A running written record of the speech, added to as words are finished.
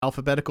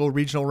Alphabetical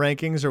regional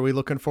rankings. Are we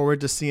looking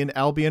forward to seeing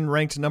Albion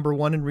ranked number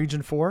 1 in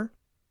Region 4?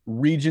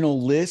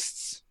 Regional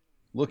lists.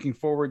 Looking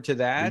forward to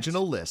that.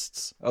 Regional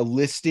lists. A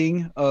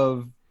listing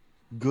of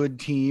good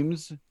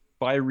teams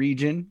by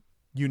region.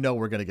 You know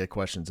we're going to get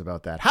questions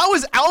about that. How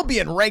is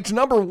Albion ranked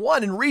number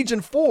 1 in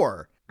Region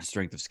 4?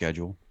 Strength of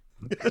schedule.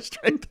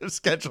 Strength of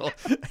schedule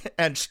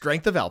and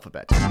strength of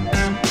alphabet.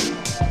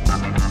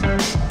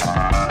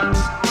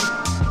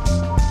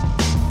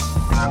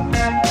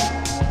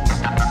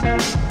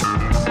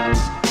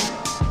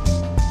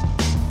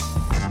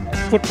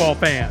 Football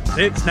fans,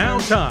 it's now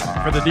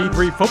time for the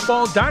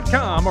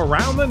D3Football.com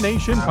Around the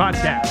Nation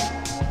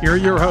podcast. Here are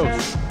your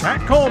hosts,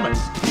 Pat Coleman.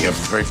 You have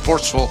a very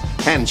forceful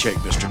handshake,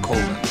 Mr.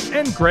 Coleman.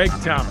 And Greg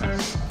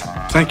Thomas.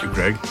 Thank you,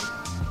 Greg.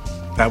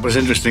 That was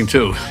interesting,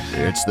 too.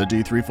 It's the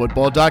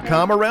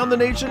D3Football.com Around the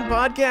Nation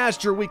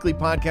podcast, your weekly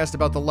podcast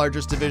about the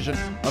largest division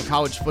of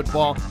college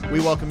football.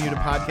 We welcome you to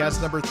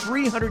podcast number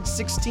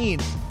 316,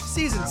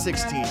 season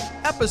 16,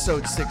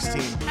 episode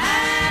 16.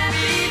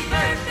 Happy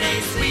birthday,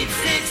 sweet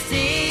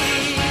 16.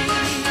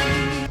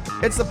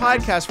 It's the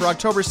podcast for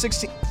October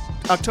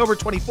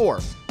 24,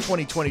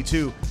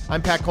 2022.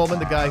 I'm Pat Coleman,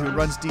 the guy who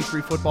runs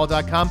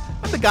D3Football.com.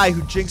 I'm the guy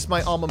who jinxed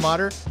my alma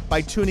mater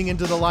by tuning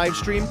into the live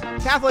stream.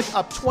 Catholic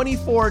up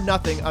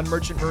 24-0 on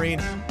Merchant Marine.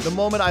 The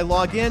moment I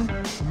log in,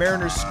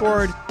 Mariners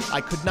scored.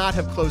 I could not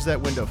have closed that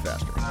window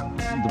faster.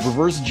 The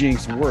reverse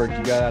jinx worked.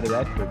 You got out of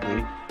that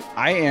quickly.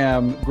 I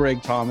am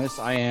Greg Thomas.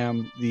 I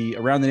am the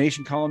Around the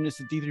Nation columnist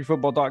at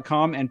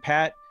D3Football.com. And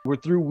Pat, we're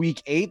through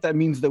week 8. That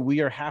means that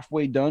we are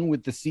halfway done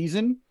with the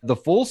season, the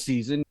full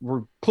season.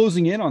 We're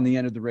closing in on the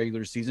end of the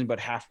regular season, but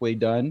halfway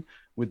done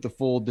with the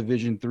full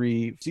Division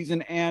III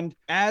season. And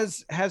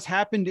as has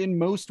happened in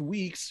most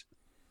weeks,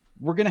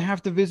 we're going to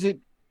have to visit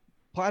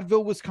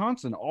Platteville,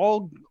 Wisconsin.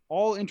 All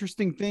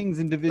interesting things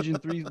in Division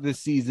III this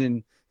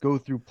season go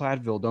through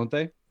Platteville, don't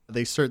they?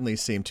 They certainly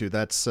seem to.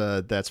 That's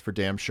for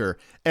damn sure.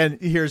 And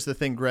here's the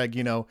thing, Greg,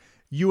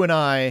 you and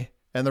I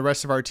and the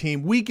rest of our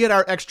team, we get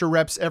our extra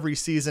reps every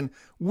season.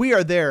 We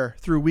are there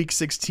through week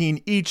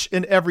 16 each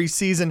and every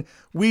season.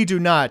 We do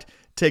not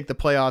take the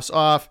playoffs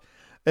off.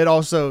 It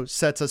also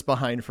sets us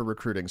behind for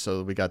recruiting,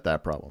 so we got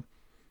that problem.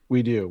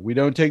 We do. We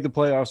don't take the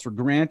playoffs for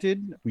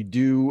granted. We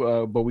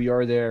do, but we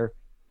are there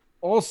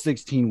all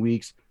 16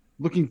 weeks.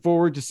 Looking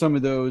forward to some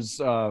of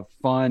those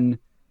fun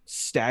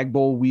Stag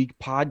Bowl week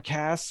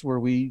podcasts where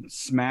we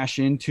smash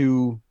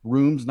into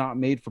rooms not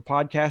made for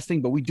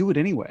podcasting, but we do it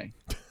anyway.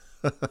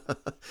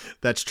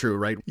 That's true,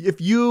 right?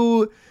 If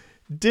you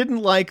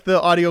didn't like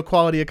the audio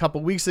quality a couple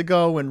weeks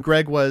ago when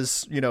Greg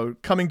was,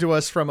 coming to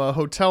us from a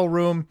hotel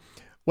room,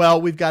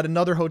 well, we've got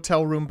another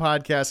hotel room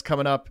podcast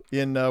coming up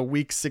in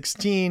week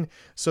 16.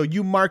 So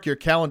you mark your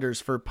calendars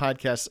for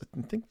podcast,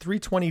 I think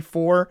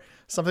 324,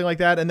 something like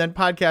that. And then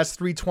podcast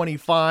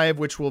 325,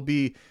 which will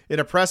be in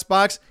a press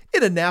box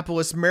in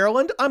Annapolis,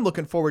 Maryland. I'm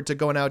looking forward to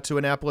going out to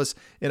Annapolis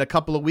in a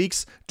couple of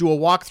weeks, do a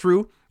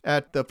walkthrough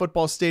at the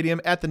football stadium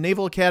at the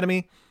Naval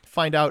Academy,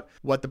 find out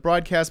what the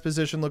broadcast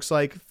position looks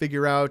like,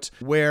 figure out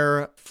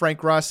where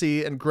Frank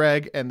Rossi and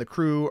Greg and the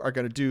crew are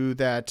going to do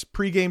that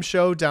pregame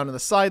show down in the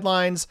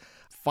sidelines,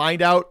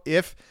 find out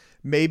if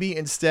maybe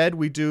instead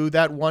we do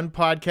that one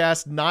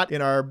podcast not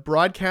in our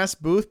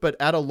broadcast booth, but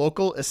at a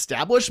local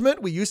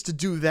establishment. We used to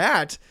do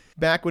that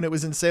back when it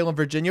was in Salem,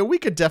 Virginia. We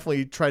could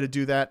definitely try to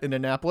do that in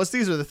Annapolis.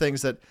 These are the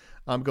things that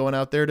I'm going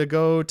out there to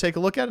go take a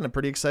look at, and I'm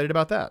pretty excited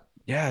about that.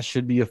 Yeah, it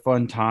should be a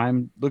fun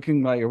time.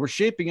 Looking like we're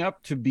shaping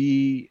up to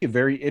be a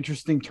very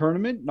interesting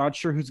tournament. Not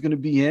sure who's going to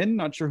be in,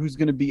 not sure who's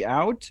going to be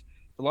out.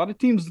 A lot of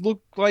teams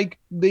look like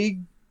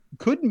they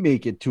could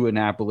make it to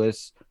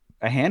Annapolis,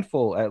 a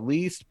handful at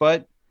least,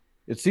 but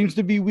it seems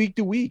to be week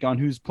to week on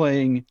who's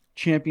playing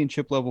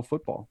championship level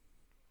football.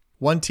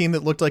 One team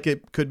that looked like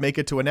it could make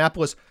it to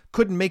Annapolis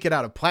couldn't make it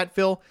out of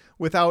Platteville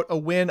without a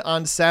win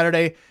on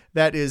Saturday.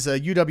 That is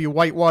UW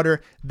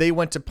Whitewater. They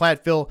went to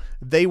Platteville.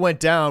 They went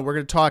down. We're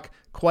going to talk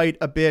quite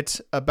a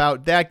bit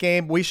about that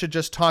game. We should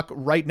just talk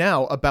right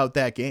now about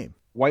that game.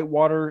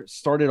 Whitewater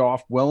started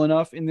off well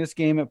enough in this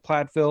game at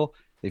Platteville.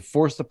 They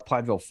forced the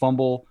Platteville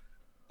fumble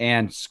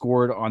and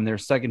scored on their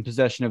second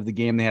possession of the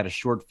game. They had a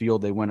short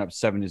field. They went up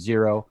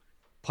 7-0.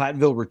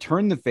 Platteville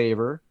returned the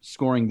favor,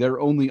 scoring their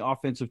only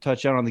offensive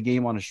touchdown on the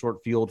game on a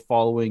short field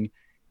following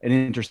an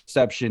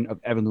interception of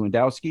Evan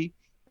Lewandowski.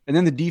 And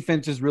then the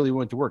defenses really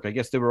went to work. I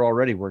guess they were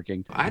already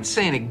working. I'd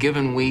say in a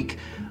given week,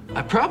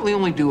 I probably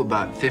only do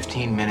about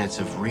 15 minutes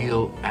of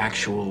real,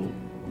 actual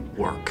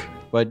work.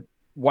 But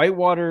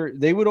Whitewater,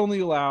 they would only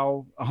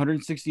allow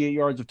 168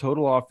 yards of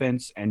total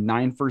offense and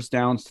 9 first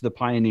downs to the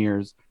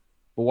Pioneers.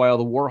 But while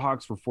the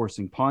Warhawks were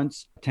forcing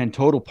punts, 10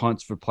 total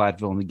punts for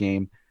Platteville in the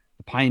game,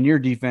 the Pioneer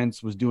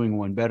defense was doing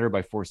one better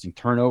by forcing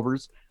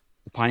turnovers.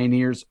 The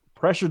Pioneers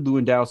pressured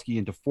Lewandowski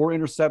into 4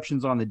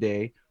 interceptions on the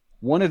day,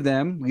 one of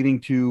them leading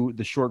to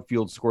the short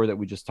field score that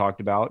we just talked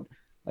about.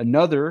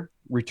 Another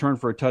return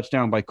for a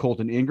touchdown by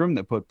Colton Ingram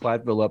that put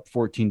Platteville up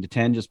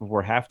 14-10 just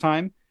before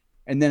halftime.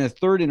 And then a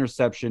third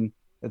interception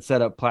that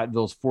set up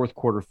Platteville's fourth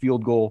quarter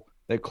field goal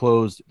that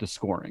closed the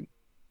scoring.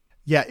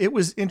 Yeah, it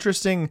was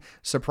interesting,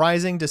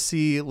 surprising to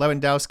see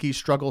Lewandowski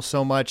struggle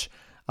so much.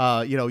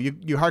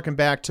 You harken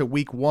back to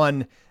week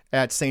 1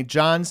 at St.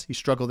 John's. He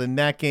struggled in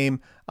that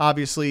game.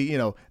 Obviously,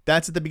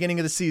 that's at the beginning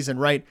of the season,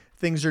 right?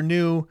 Things are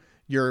new.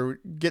 You're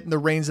getting the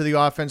reins of the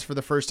offense for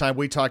the first time.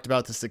 We talked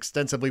about this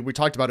extensively. We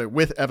talked about it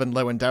with Evan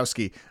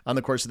Lewandowski on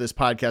the course of this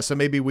podcast. So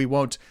maybe we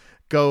won't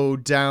go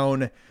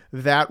down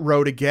that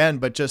road again,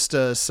 but just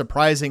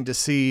surprising to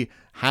see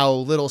how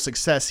little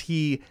success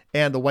he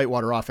and the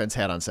Whitewater offense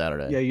had on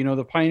Saturday. Yeah,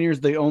 the Pioneers,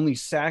 they only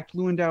sacked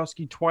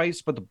Lewandowski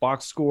twice, but the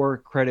box score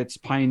credits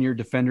Pioneer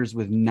defenders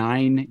with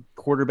 9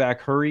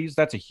 quarterback hurries.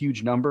 That's a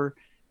huge number,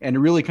 and it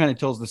really kind of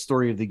tells the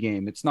story of the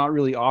game. It's not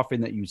really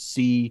often that you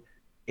see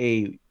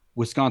a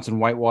Wisconsin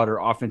Whitewater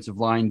offensive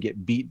line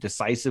get beat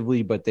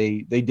decisively, but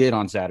they did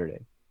on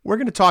Saturday. We're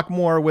going to talk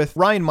more with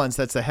Ryan Munz,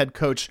 that's the head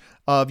coach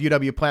of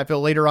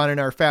UW-Platteville, later on in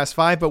our Fast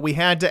Five, but we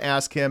had to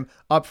ask him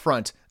up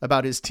front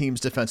about his team's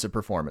defensive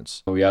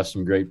performance. We have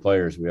some great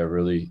players. We have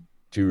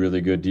two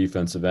really good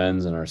defensive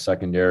ends, and our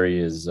secondary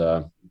is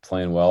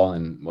playing well.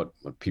 And what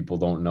people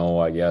don't know,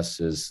 I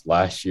guess, is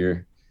last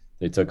year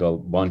they took a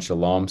bunch of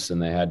lumps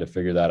and they had to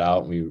figure that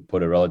out. We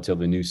put a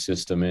relatively new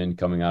system in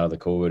coming out of the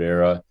COVID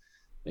era,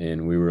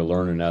 and we were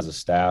learning as a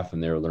staff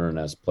and they were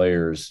learning as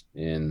players,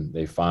 and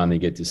they finally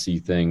get to see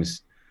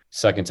things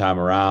second time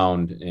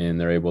around,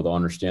 and they're able to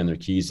understand their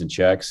keys and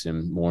checks,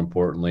 and more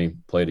importantly,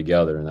 play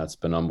together. And that's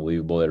been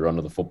unbelievable. They run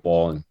to the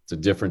football, and it's a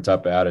different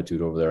type of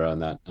attitude over there on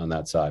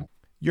that side.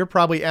 You're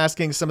probably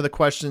asking some of the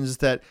questions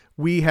that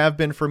we have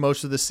been for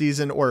most of the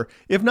season, or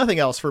if nothing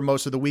else, for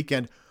most of the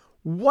weekend.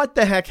 What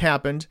the heck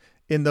happened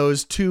in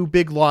those 2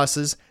 big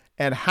losses,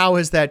 and how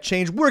has that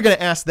changed? We're going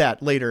to ask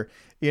that later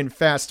in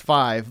Fast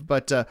Five.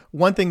 But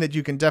one thing that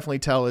you can definitely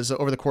tell is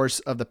over the course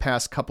of the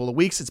past couple of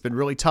weeks, it's been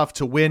really tough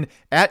to win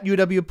at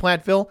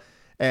UW-Platteville.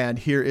 And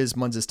here is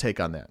Munz's take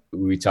on that.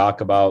 We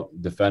talk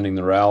about defending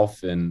the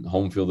Ralph and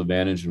home field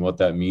advantage and what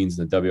that means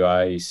in the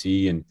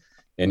WIAC and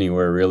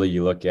anywhere really.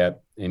 You look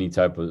at any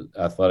type of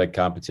athletic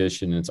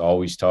competition, it's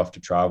always tough to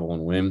travel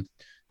and win.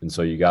 And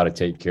so you got to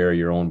take care of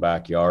your own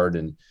backyard.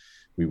 And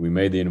we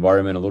made the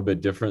environment a little bit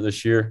different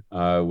this year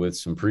with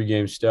some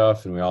pregame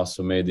stuff. And we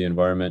also made the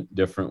environment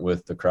different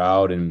with the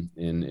crowd. And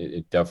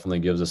it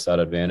definitely gives us that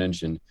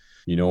advantage. And,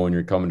 when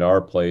you're coming to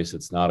our place,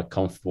 it's not a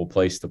comfortable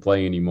place to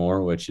play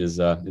anymore, which is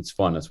it's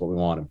fun. That's what we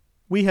wanted.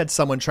 We had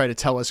someone try to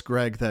tell us,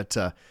 Greg,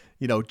 that,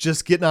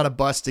 just getting on a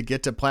bus to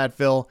get to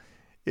Platteville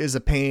is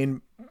a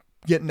pain.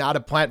 Getting out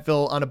of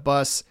Platteville on a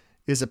bus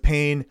is a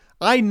pain.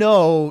 I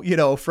know,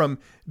 from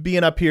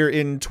being up here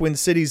in Twin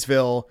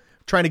Citiesville,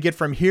 trying to get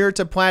from here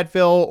to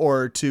Platteville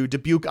or to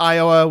Dubuque,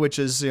 Iowa, which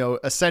is,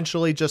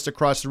 essentially just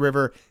across the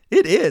river.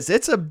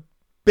 It's a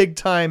big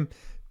time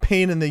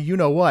pain in the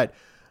you-know-what.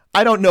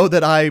 I don't know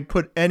that I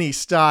put any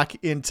stock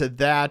into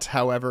that.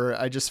 However,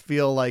 I just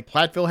feel like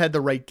Platteville had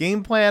the right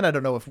game plan.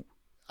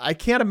 I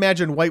can't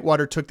imagine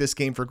Whitewater took this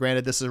game for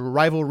granted. This is a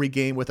rivalry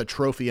game with a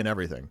trophy and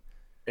everything.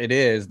 It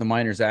is the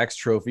Miners Axe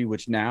Trophy,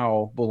 which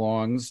now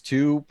belongs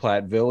to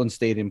Platteville and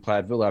stayed in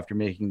Platteville after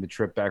making the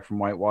trip back from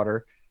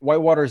Whitewater.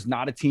 Whitewater is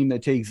not a team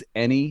that takes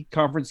any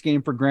conference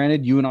game for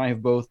granted. You and I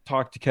have both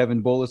talked to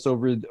Kevin Bullis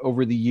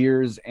over the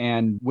years,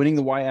 and winning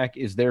the WIAC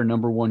is their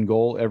number one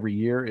goal every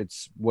year.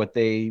 It's what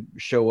they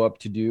show up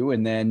to do,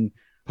 and then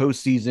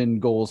postseason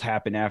goals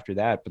happen after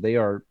that. But they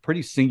are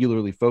pretty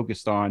singularly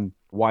focused on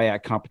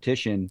WIAC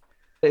competition.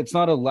 It's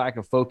not a lack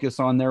of focus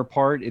on their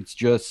part. It's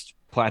just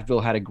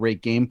Platteville had a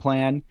great game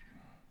plan.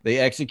 They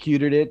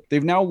executed it.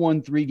 They've now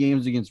won 3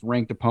 games against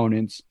ranked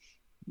opponents.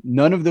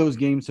 None of those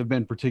games have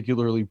been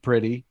particularly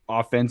pretty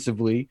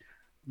offensively.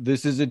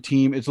 This is a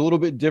team, it's a little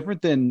bit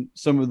different than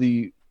some of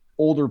the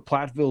older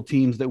Platteville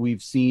teams that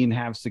we've seen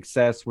have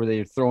success where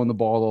they're throwing the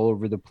ball all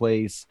over the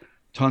place,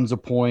 tons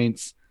of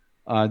points.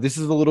 This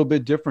is a little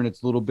bit different.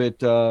 It's a little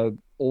bit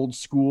old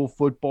school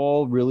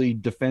football, really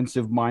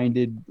defensive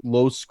minded,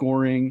 low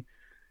scoring,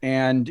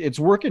 and it's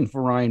working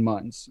for Ryan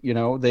Munz.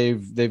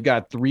 They've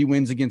got 3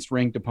 wins against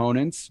ranked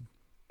opponents.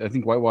 I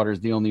think Whitewater is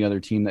the only other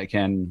team that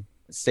can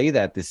say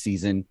that this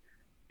season.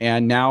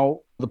 And now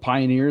the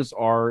Pioneers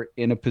are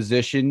in a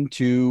position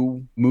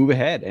to move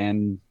ahead.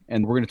 And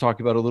we're going to talk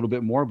about it a little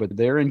bit more, but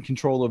they're in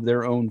control of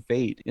their own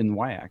fate in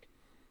WIAC.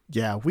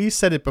 Yeah, we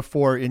said it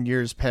before in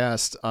years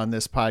past on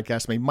this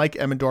podcast. Mike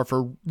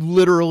Emmendorfer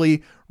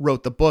literally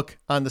wrote the book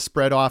on the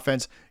spread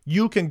offense.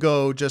 You can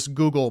go just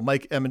Google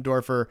Mike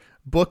Emmendorfer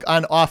book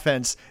on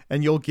offense,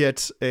 and you'll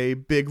get a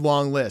big,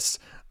 long list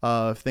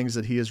of things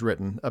that he has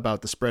written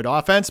about the spread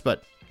offense.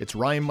 But it's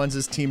Ryan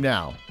Munz's team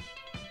now.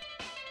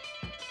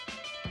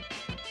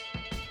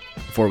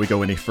 Before we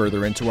go any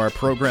further into our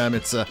program,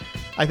 it's,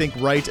 I think,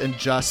 right and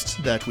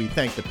just that we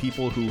thank the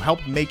people who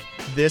help make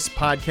this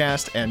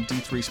podcast and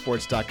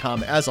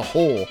D3Sports.com as a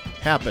whole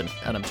happen.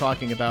 And I'm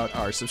talking about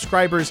our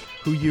subscribers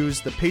who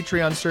use the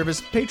Patreon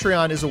service.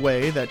 Patreon is a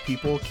way that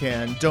people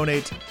can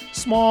donate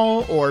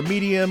small or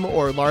medium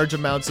or large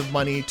amounts of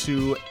money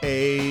to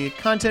a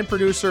content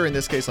producer, in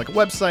this case, like a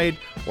website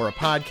or a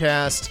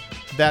podcast,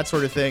 that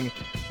sort of thing,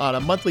 on a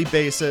monthly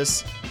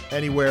basis.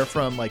 anywhere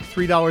from like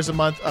 $3 a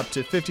month up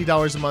to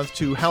 $50 a month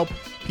to help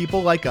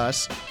people like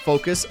us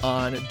focus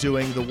on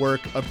doing the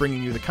work of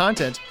bringing you the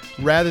content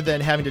rather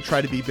than having to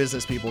try to be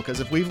business people. Because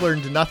if we've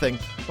learned nothing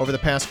over the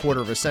past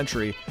quarter of a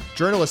century,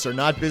 journalists are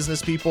not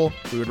business people.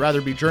 We would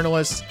rather be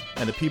journalists,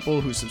 and the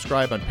people who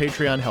subscribe on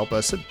Patreon help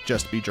us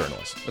just be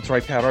journalists. That's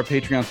right, Pat. Our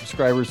Patreon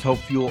subscribers help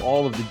fuel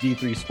all of the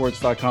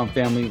D3Sports.com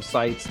family of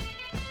sites.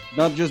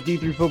 Not just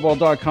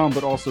D3Football.com,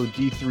 but also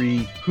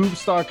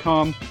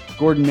D3Hoops.com.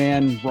 Gordon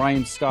Mann,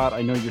 Ryan Scott,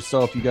 I know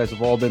yourself, you guys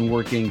have all been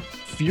working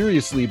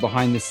furiously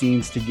behind the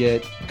scenes to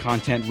get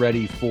content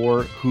ready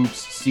for Hoops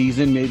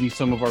season. Maybe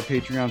some of our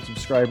Patreon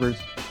subscribers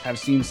have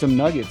seen some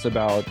nuggets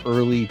about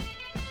early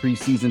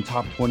preseason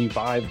top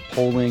 25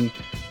 polling.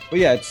 But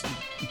yeah, it's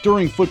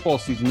during football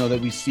season, though,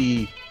 that we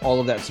see all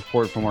of that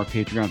support from our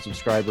Patreon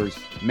subscribers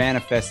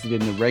manifested in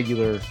the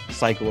regular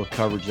cycle of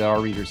coverage that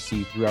our readers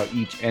see throughout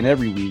each and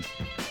every week.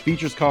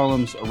 Features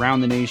columns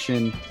around the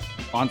nation,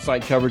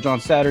 on-site coverage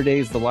on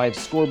Saturdays, the live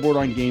scoreboard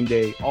on game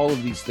day, all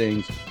of these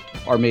things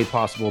are made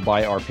possible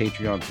by our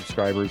Patreon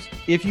subscribers.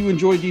 If you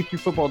enjoy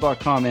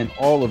D3Football.com and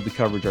all of the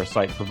coverage our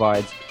site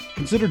provides,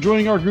 consider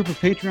joining our group of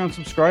Patreon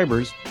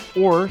subscribers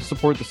or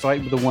support the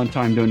site with a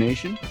one-time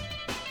donation.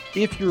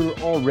 If you're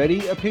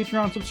already a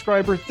Patreon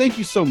subscriber, thank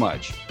you so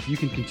much. You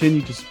can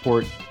continue to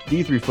support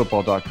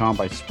D3Football.com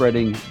by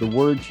spreading the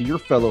word to your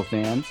fellow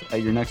fans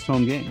at your next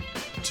home game.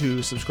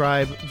 To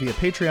subscribe via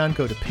Patreon,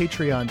 go to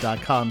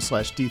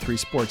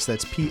patreon.com/D3Sports.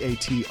 That's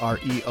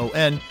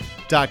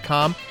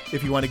Patreon.com.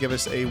 If you want to give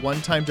us a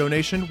one-time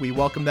donation, we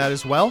welcome that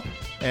as well.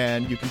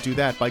 And you can do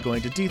that by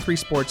going to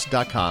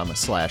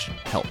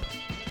D3Sports.com/help.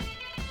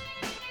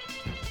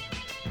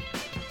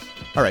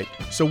 All right,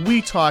 so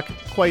we talk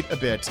quite a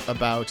bit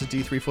about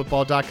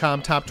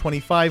D3Football.com top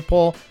 25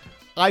 poll.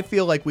 I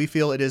feel like we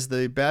feel it is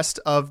the best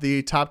of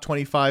the top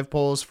 25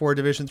 polls for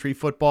Division III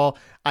football.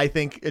 I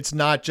think it's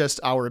not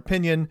just our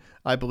opinion.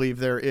 I believe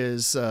there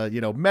is,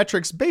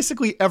 metrics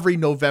basically every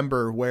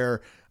November where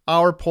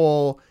our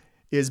poll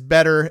is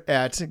better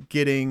at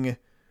getting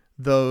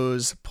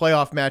those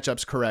playoff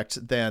matchups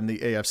correct than the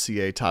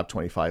AFCA top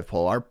 25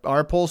 poll.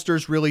 Our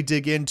pollsters really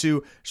dig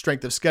into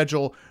strength of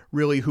schedule,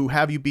 really who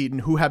have you beaten,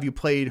 who have you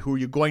played, who are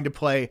you going to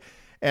play.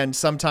 And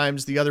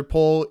sometimes the other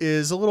poll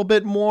is a little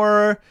bit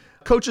more,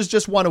 coaches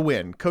just want to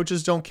win.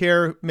 Coaches don't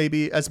care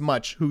maybe as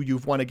much who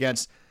you've won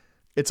against.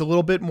 It's a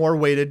little bit more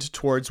weighted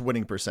towards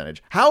winning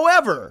percentage.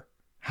 However,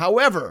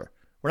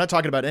 we're not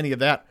talking about any of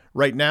that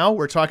right now.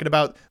 We're talking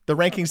about the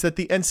rankings that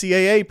the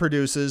NCAA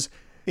produces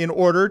in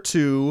order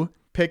to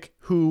pick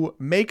who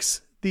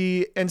makes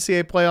the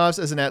NCAA playoffs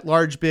as an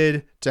at-large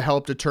bid to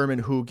help determine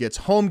who gets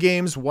home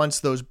games once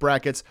those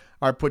brackets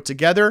are put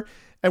together.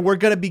 And we're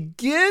going to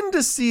begin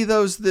to see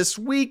those this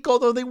week,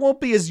 although they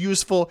won't be as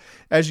useful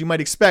as you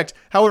might expect.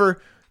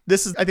 However,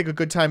 this is, I think, a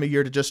good time of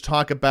year to just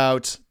talk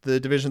about the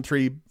Division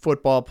III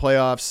football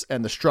playoffs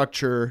and the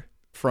structure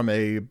from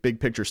a big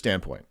picture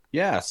standpoint.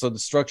 Yeah, so the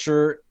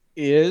structure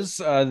is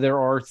there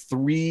are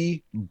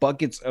three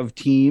buckets of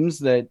teams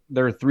that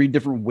there are three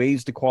different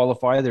ways to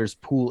qualify. There's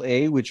Pool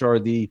A, which are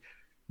the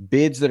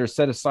bids that are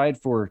set aside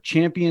for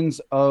champions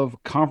of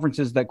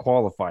conferences that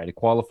qualify. To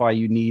qualify,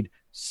 you need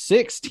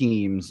 6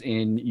 teams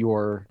in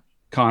your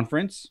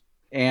conference,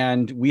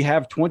 and we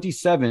have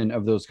 27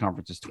 of those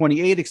conferences,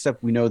 28,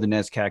 except we know the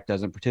NESCAC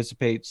doesn't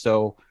participate.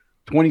 So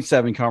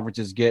 27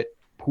 conferences get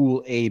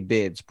Pool A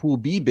bids. Pool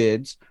B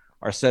bids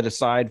are set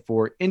aside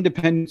for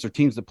independents or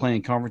teams that play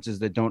in conferences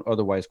that don't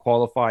otherwise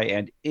qualify.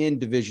 And in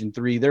Division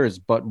III, there is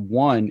but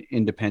one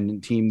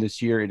independent team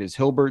this year. It is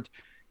Hilbert,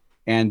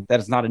 and that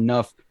is not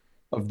enough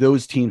of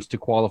those teams to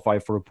qualify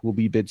for a Pool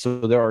B bid.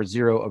 So there are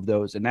 0 of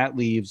those, and that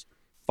leaves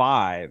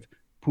 5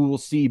 Pool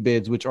C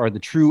bids, which are the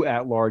true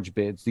at-large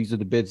bids. These are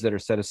the bids that are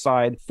set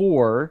aside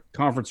for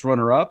conference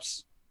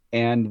runner-ups,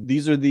 and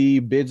these are the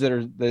bids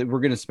that we're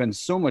going to spend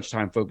so much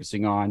time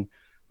focusing on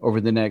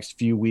over the next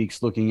few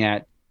weeks, looking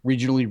at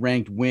regionally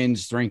ranked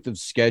wins, strength of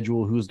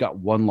schedule, who's got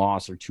 1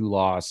 loss or 2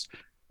 loss,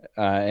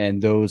 and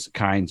those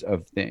kinds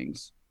of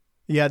things.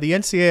 Yeah, the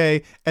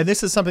NCAA, and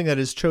this is something that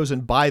is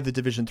chosen by the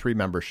Division III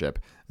membership,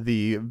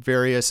 the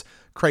various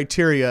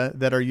criteria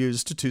that are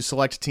used to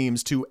select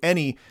teams to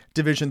any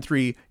Division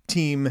III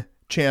team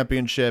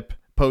championship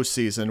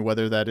postseason,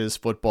 whether that is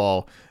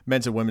football,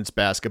 men's and women's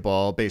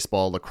basketball,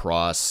 baseball,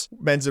 lacrosse,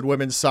 men's and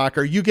women's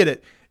soccer. You get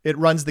it. It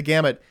runs the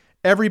gamut.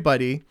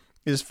 Everybody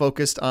is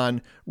focused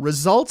on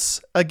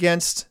results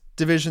against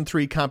Division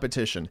III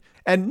competition.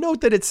 And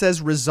note that it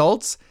says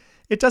results.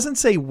 It doesn't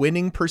say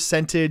winning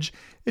percentage.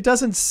 It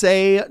doesn't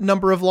say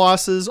number of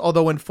losses,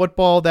 although in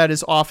football, that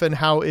is often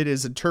how it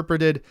is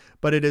interpreted,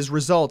 but it is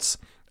results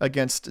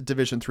against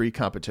Division III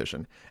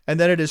competition. And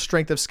then it is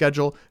strength of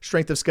schedule.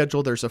 Strength of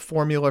schedule, there's a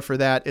formula for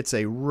that. It's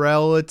a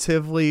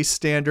relatively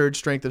standard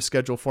strength of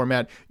schedule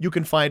format. You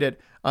can find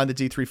it on the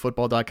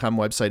D3Football.com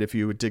website if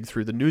you would dig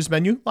through the news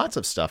menu. Lots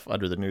of stuff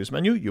under the news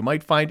menu you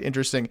might find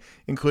interesting,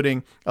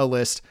 including a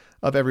list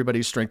of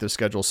everybody's strength of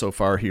schedule so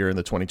far here in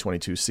the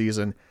 2022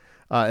 season.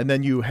 And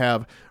then you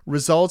have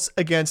results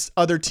against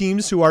other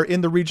teams who are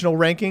in the regional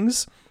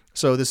rankings.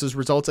 So this is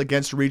results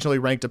against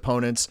regionally ranked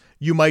opponents.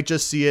 You might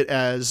just see it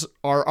as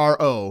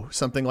RRO,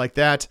 something like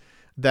that.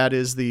 That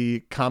is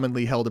the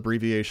commonly held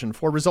abbreviation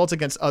for results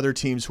against other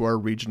teams who are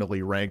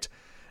regionally ranked.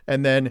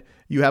 And then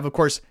you have, of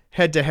course,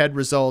 head-to-head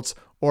results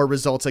or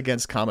results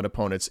against common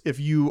opponents. If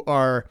you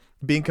are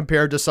being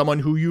compared to someone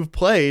who you've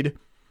played,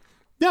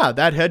 yeah,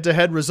 that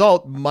head-to-head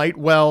result might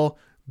well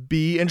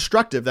be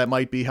instructive. That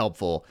might be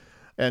helpful.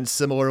 And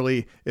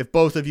similarly, if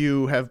both of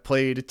you have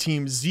played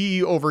Team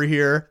Z over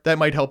here, that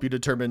might help you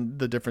determine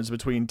the difference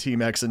between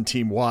Team X and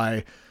Team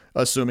Y,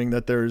 assuming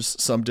that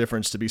there's some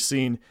difference to be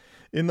seen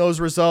in those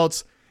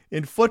results.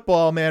 In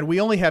football, man,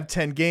 we only have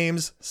 10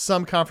 games.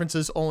 Some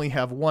conferences only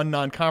have one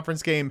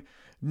non-conference game.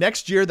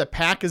 Next year, the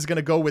Pac is going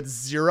to go with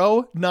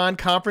 0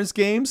 non-conference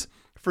games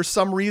for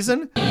some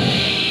reason.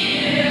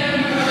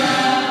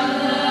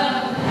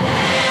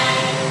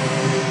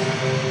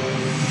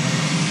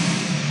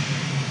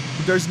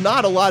 There's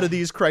not a lot of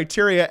these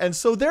criteria. And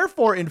so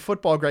therefore in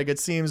football, Greg, it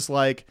seems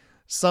like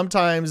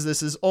sometimes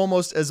this is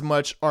almost as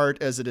much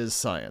art as it is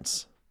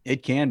science.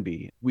 It can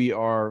be. We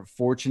are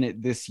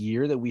fortunate this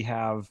year that we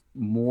have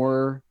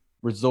more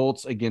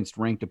results against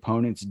ranked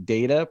opponents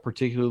data,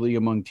 particularly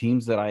among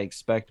teams that I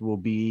expect will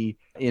be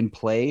in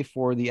play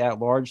for the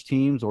at-large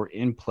teams or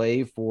in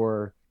play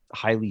for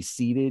highly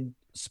seeded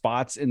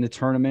spots in the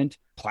tournament.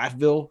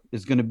 Platteville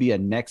is going to be a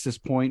nexus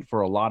point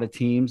for a lot of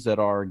teams that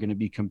are going to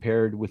be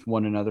compared with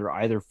one another,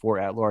 either for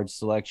at-large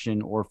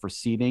selection or for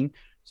seeding.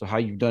 So how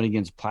you've done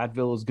against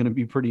Platteville is going to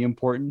be pretty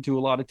important to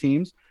a lot of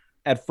teams.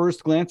 At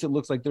first glance, it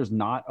looks like there's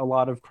not a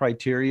lot of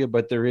criteria,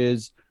 but there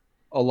is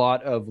a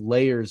lot of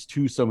layers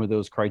to some of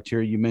those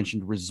criteria. You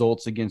mentioned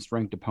results against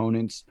ranked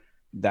opponents.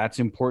 That's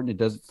important.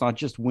 It's not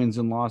just wins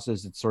and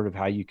losses. It's sort of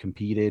how you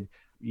competed.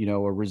 You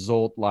know, a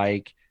result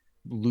like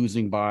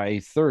losing by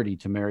 30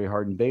 to Mary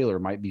Hardin Baylor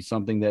might be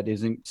something that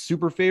isn't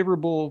super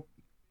favorable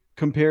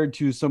compared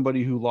to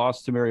somebody who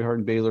lost to Mary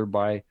Hardin Baylor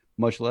by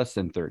much less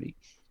than 30.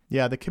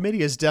 Yeah, the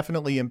committee is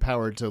definitely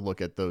empowered to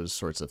look at those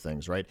sorts of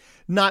things, right?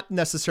 Not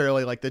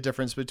necessarily like the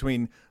difference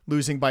between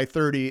losing by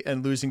 30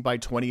 and losing by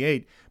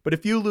 28. But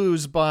if you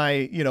lose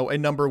by, you know, a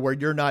number where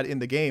you're not in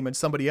the game and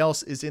somebody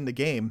else is in the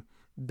game,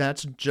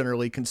 that's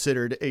generally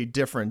considered a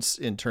difference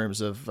in terms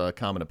of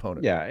common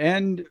opponent. Yeah,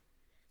 and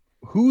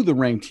who the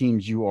ranked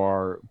teams you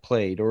are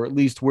played, or at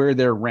least where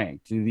they're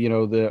ranked. You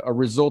know, a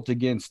result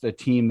against a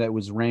team that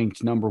was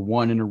ranked number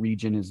 1 in a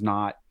region is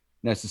not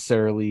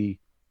necessarily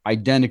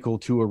identical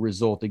to a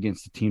result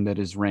against a team that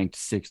is ranked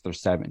 6th or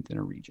 7th in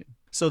a region.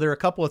 So there are a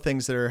couple of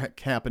things that are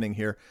happening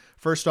here.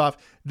 First off,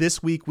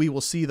 this week we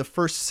will see the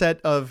first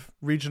set of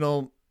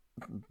regional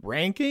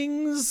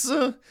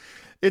rankings.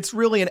 It's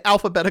really an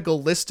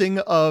alphabetical listing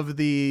of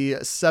the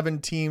 7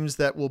 teams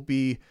that will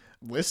be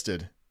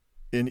listed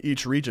in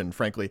each region,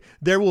 frankly.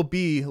 There will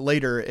be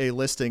later a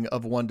listing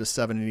of 1 to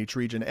 7 in each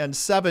region, and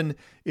 7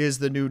 is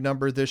the new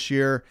number this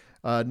year.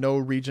 No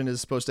region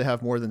is supposed to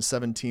have more than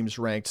 7 teams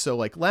ranked. So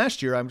like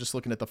last year, I'm just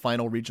looking at the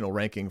final regional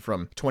ranking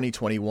from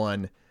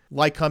 2021.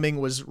 Lycoming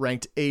was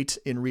ranked 8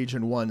 in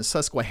Region 1.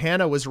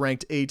 Susquehanna was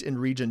ranked 8 in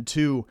Region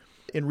 2.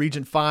 In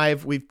Region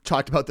 5, we've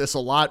talked about this a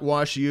lot.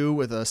 Wash U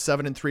with a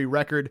 7-3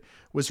 record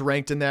was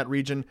ranked in that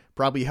region,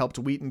 probably helped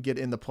Wheaton get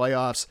in the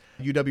playoffs.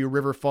 UW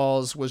River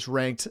Falls was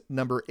ranked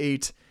number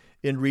 8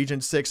 in Region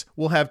 6.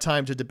 We'll have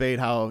time to debate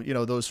how, you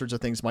know, those sorts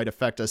of things might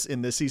affect us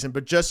in this season,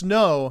 but just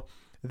know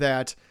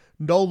that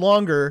no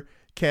longer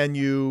can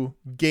you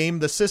game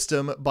the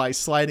system by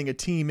sliding a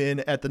team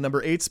in at the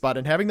number 8 spot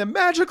and having them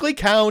magically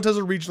count as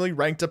a regionally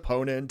ranked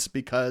opponent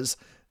because,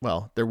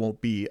 well, there won't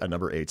be a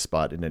number 8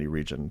 spot in any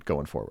region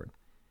going forward.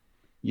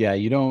 Yeah,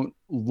 you don't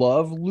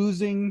love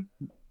losing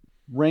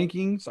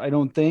rankings, I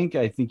don't think.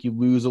 I think you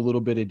lose a little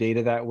bit of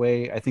data that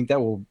way. I think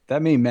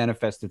that may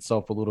manifest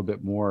itself a little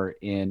bit more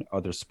in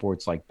other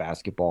sports like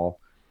basketball.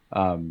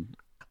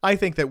 I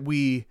think that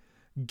we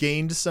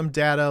gained some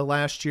data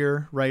last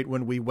year, right?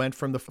 When we went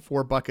from the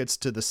 4 buckets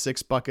to the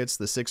 6 buckets,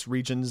 the 6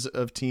 regions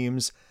of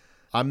teams.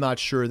 I'm not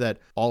sure that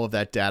all of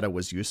that data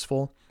was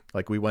useful.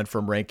 Like we went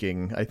from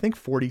ranking, I think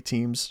 40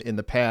 teams in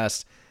the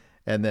past,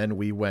 and then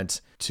we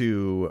went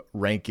to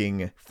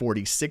ranking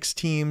 46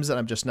 teams. And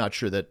I'm just not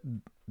sure that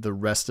the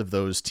rest of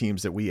those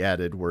teams that we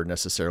added were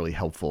necessarily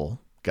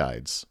helpful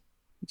guides.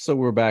 So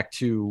we're back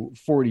to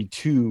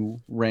 42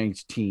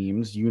 ranked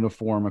teams,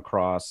 uniform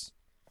across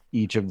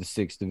each of the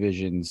 6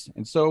 divisions.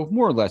 And so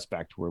more or less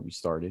back to where we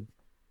started.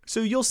 So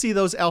you'll see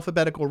those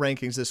alphabetical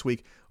rankings this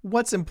week.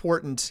 What's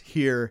important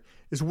here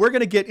is we're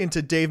going to get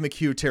into Dave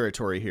McHugh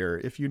territory here.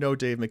 If you know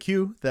Dave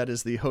McHugh, that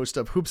is the host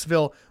of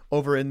Hoopsville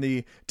over in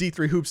the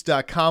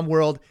D3Hoops.com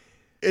world.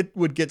 It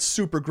would get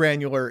super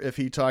granular if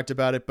he talked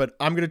about it, but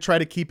I'm going to try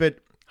to keep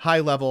it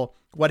high level.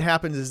 What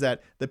happens is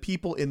that the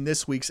people in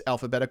this week's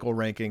alphabetical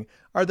ranking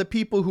are the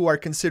people who are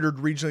considered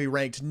regionally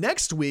ranked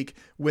next week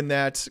when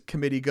that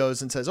committee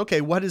goes and says,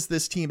 okay, what is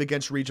this team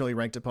against regionally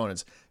ranked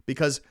opponents?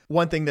 Because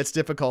one thing that's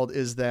difficult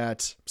is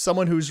that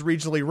someone who's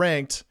regionally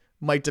ranked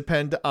might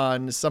depend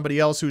on somebody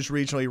else who's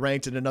regionally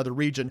ranked in another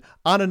region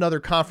on another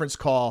conference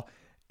call.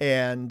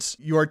 and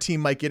your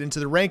team might get into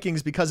the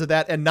rankings because of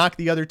that and knock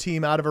the other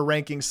team out of a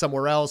ranking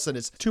somewhere else. And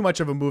it's too much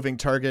of a moving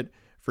target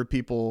for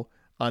people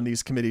on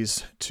these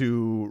committees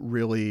to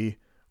really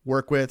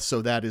work with.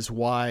 So that is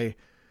why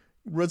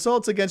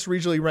results against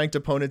regionally ranked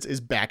opponents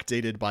is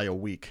backdated by a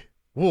week.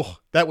 Whoa,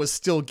 that was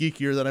still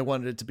geekier than I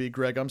wanted it to be,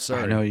 Greg. I'm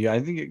sorry. I know. Yeah, I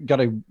think you got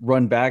to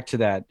run back to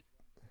that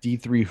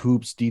D3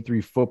 Hoops,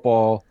 D3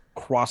 Football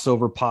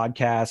crossover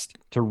podcast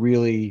to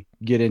really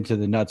get into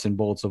the nuts and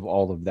bolts of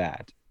all of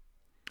that.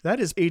 That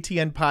is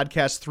ATN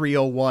Podcast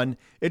 301.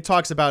 It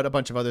talks about a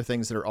bunch of other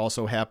things that are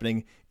also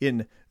happening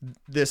in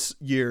this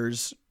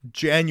year's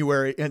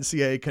January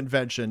NCAA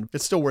convention.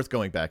 It's still worth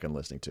going back and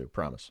listening to,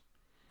 promise.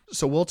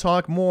 So we'll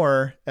talk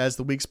more as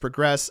the weeks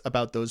progress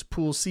about those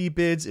Pool C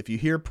bids. If you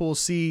hear Pool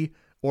C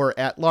or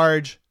at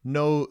large,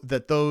 know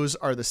that those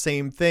are the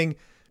same thing.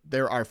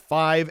 There are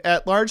 5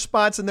 at-large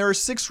spots and there are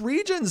 6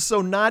 regions,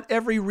 so not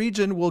every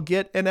region will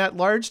get an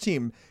at-large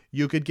team.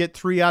 You could get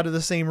 3 out of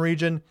the same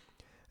region.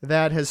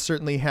 That has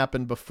certainly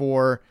happened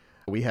before.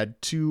 We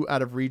had 2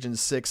 out of Region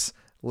 6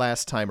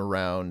 last time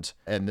around,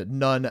 and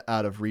none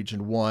out of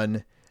Region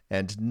 1,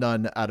 and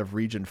none out of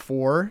Region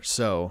 4.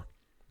 So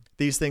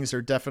these things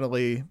are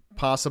definitely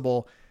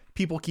possible.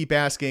 People keep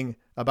asking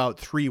about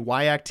 3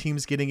 WIAC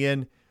teams getting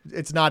in.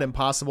 It's not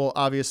impossible,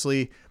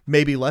 obviously.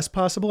 Maybe less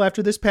possible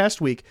after this past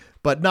week,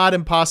 but not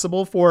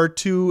impossible for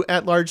 2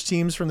 at-large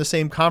teams from the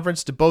same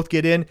conference to both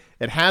get in.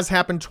 It has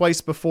happened twice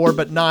before,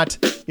 but not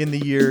in the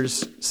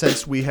years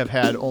since we have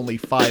had only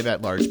 5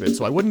 at-large bids.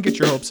 So I wouldn't get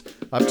your hopes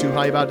up too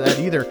high about that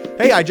either.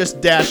 Hey, I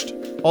just dashed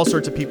all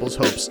sorts of people's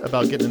hopes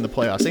about getting in the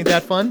playoffs. Ain't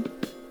that fun?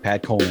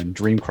 Pat Coleman,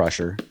 Dream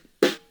Crusher.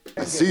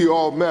 See you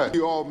all, man.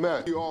 You all,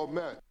 man. You all,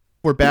 man.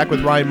 We're back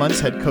with Ryan Muntz,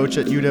 head coach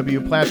at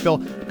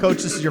UW-Platteville.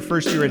 Coach, this is your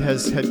first year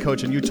as head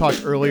coach, and you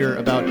talked earlier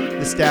about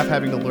the staff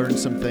having to learn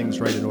some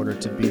things, right, in order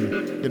to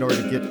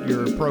get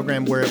your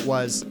program where it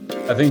was.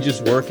 I think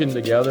just working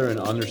together and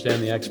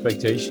understand the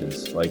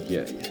expectations. Like,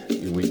 yeah,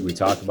 we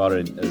talk about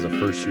it as a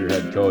first-year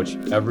head coach.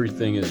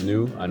 Everything is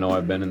new. I know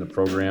I've been in the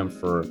program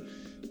for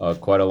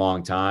quite a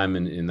long time,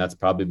 and that's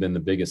probably been the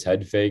biggest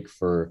head fake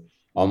for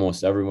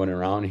almost everyone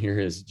around here.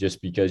 Is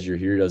just because you're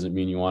here doesn't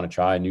mean you want to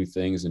try new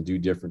things and do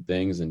different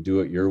things and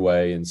do it your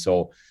way. And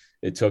so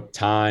it took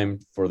time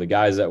for the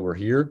guys that were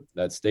here,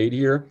 that stayed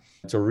here,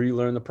 to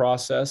relearn the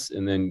process,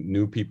 and then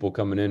new people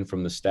coming in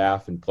from the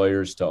staff and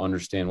players to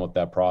understand what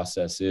that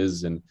process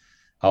is and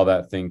how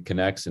that thing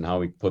connects and how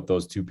we put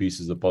those 2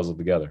 pieces of the puzzle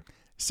together.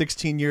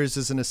 16 years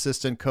as an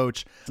assistant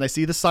coach. And I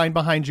see the sign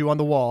behind you on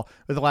the wall.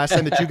 The last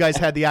time that you guys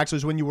had the axe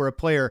was when you were a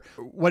player.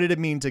 What did it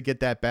mean to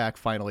get that back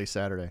finally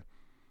Saturday?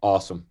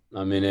 Awesome.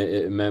 I mean,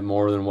 it meant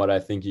more than what I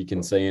think you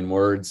can say in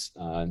words.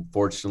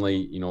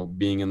 Unfortunately,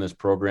 being in this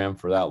program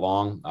for that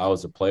long, I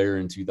was a player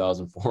in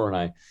 2004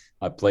 and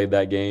I played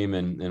that game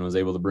and was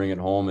able to bring it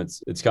home.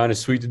 It's kind of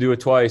sweet to do it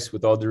twice,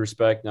 with all due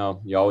respect.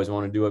 Now, you always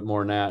want to do it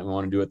more than that. We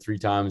want to do it 3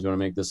 times. We want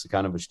to make this a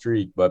kind of a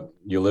streak, but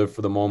you live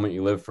for the moment,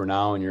 you live for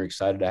now, and you're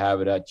excited to have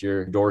it at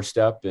your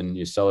doorstep, and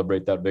you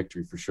celebrate that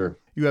victory for sure.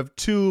 You have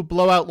 2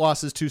 blowout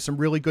losses to some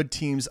really good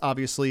teams,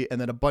 obviously, and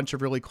then a bunch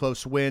of really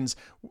close wins.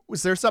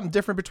 Was there something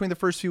different between the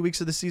first few weeks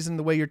of the season,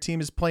 the way your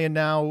team is playing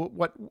now?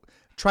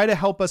 Try to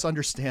help us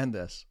understand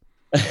this.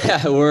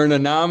 We're an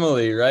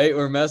anomaly, right?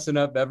 We're messing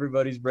up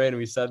everybody's brain. And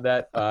we said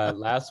that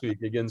last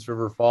week against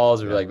River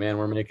Falls. We're like, man,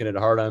 we're making it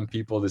hard on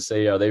people to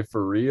say, are they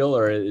for real,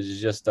 or is it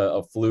just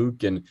a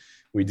fluke? And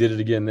we did it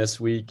again this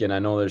week. And I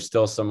know there's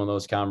still some of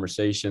those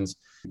conversations.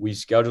 We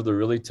scheduled a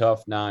really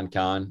tough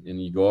non-con,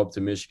 and you go up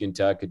to Michigan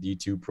Tech, a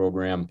D2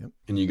 program,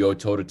 and you go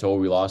toe-to-toe.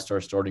 We lost our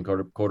starting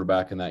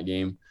quarterback in that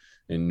game.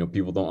 And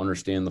people don't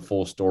understand the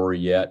full story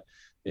yet.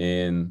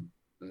 And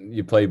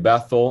you play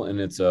Bethel, and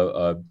it's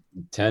a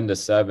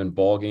 10-7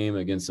 ball game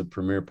against a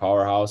premier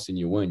powerhouse, and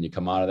you win. You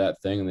come out of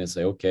that thing and they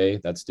say, okay,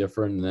 that's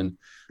different. And then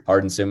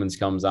Hardin Simmons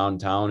comes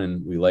downtown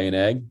and we lay an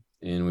egg,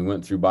 and we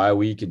went through bye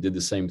week and did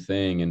the same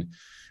thing. And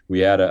we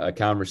had a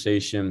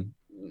conversation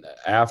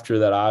after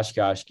that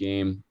Oshkosh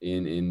game,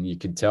 and you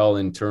could tell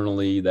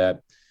internally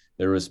that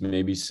there was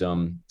maybe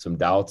some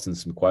doubts and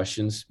some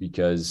questions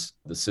because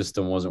the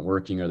system wasn't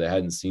working or they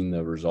hadn't seen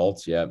the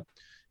results yet.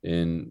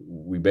 And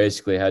we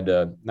basically had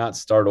to not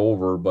start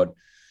over, but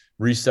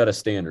reset a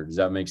standard. Does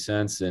that make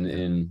sense?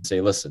 And say,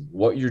 listen,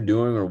 what you're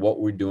doing or what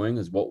we're doing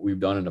is what we've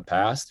done in the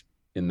past,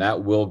 and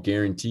that will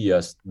guarantee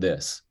us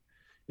this.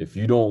 If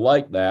you don't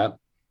like that,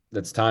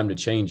 that's time to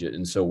change it.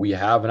 And so we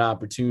have an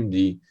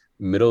opportunity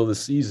middle of the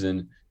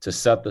season to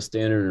set the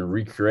standard and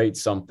recreate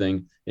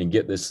something and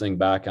get this thing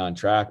back on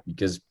track,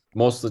 because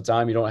most of the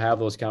time you don't have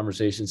those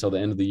conversations till the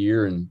end of the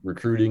year and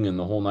recruiting and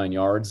the whole 9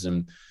 yards.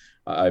 And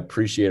I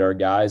appreciate our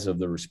guys of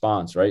the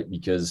response, right?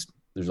 Because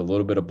there's a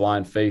little bit of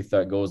blind faith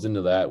that goes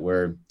into that,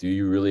 where do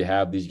you really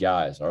have these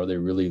guys? Are they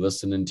really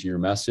listening to your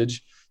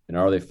message? And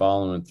are they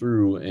following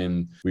through?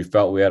 And we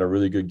felt we had a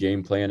really good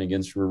game plan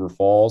against River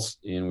Falls,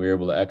 and we were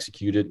able to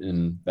execute it.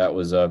 And that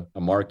was a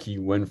marquee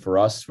win for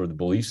us for the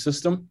belief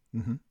system.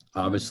 Mm-hmm.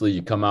 Obviously,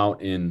 you come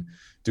out and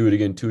do it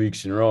again 2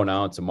 weeks in a row.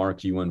 Now it's a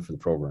marquee win for the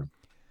program.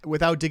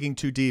 without digging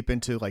too deep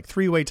into like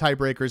three-way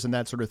tiebreakers and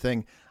that sort of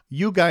thing,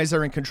 you guys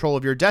are in control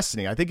of your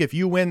destiny. I think if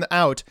you win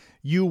out,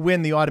 you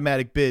win the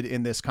automatic bid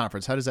in this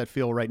conference. How does that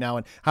feel right now?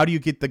 And how do you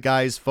get the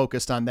guys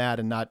focused on that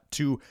and not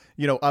too,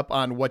 up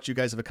on what you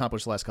guys have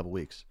accomplished the last couple of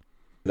weeks?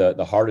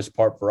 The hardest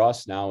part for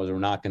us now is we're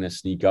not going to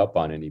sneak up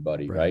on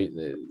anybody, right?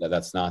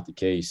 That's not the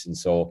case. And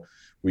so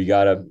we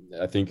got to,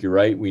 I think you're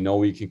right. We know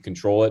we can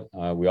control it.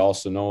 We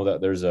also know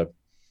that there's a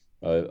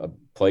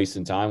place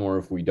in time where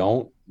if we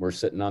don't, we're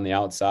sitting on the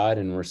outside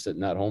and we're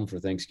sitting at home for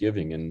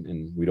Thanksgiving,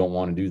 and we don't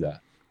want to do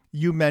that.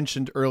 You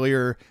mentioned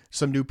earlier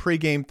some new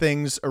pregame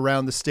things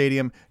around the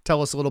stadium.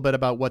 Tell us a little bit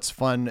about what's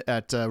fun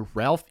at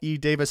Ralph E.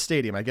 Davis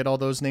Stadium. I get all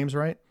those names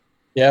right?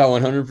 Yeah,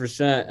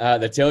 100%.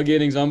 The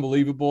tailgating's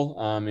unbelievable.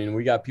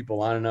 We got people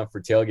lining up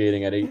for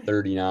tailgating at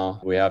 8:30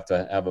 now. We have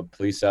to have a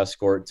police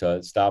escort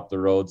to stop the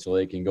road so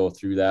they can go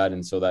through that,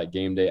 and so that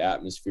game day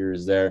atmosphere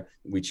is there.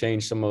 We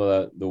changed some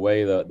of the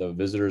way the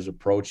visitors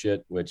approach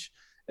it, which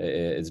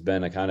it's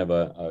been a kind of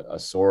a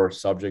sore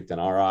subject in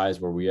our eyes,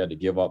 where we had to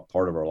give up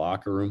part of our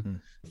locker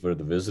room for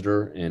the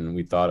visitor, and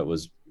we thought it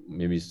was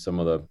maybe some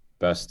of the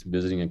best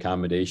visiting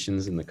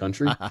accommodations in the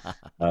country.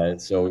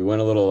 So we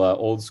went a little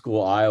old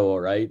school Iowa,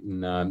 right?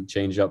 And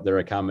changed up their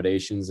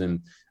accommodations.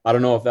 And I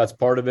don't know if that's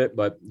part of it,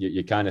 but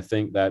you kind of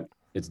think that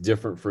it's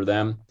different for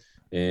them,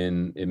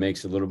 and it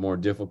makes it a little more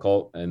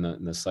difficult in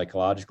the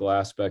psychological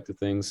aspect of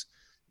things.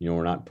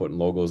 We're not putting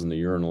logos in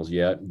the urinals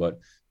yet, but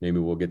maybe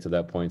we'll get to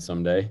that point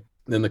someday.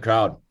 Then the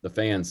crowd, the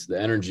fans, the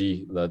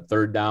energy, the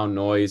third down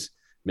noise,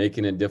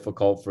 making it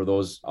difficult for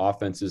those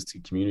offenses to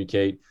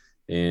communicate,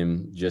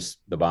 and just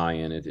the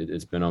buy-in.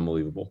 It's been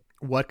unbelievable.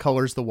 What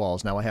color's the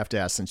walls? Now I have to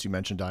ask, since you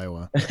mentioned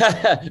Iowa.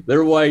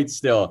 They're white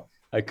still.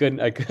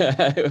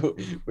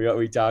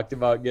 We talked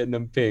about getting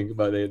them pink,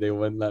 but they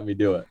wouldn't let me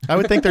do it. I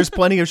would think there's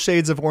plenty of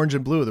shades of orange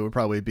and blue that would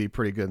probably be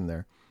pretty good in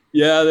there.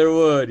 Yeah, there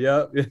would.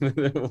 Yep.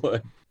 There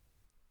would.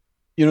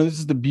 This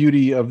is the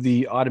beauty of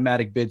the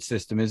automatic bid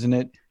system, isn't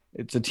it?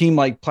 It's a team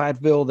like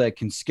Platteville that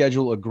can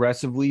schedule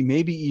aggressively,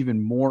 maybe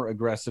even more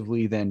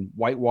aggressively than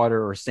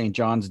Whitewater or St.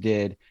 John's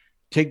did,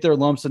 take their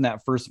lumps in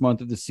that first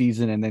month of the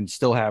season, and then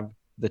still have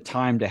the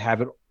time to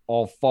have it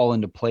all fall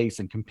into place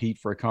and compete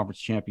for a conference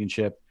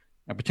championship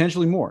and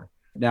potentially more.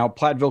 Now,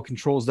 Platteville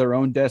controls their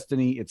own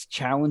destiny. It's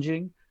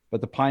challenging,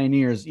 but the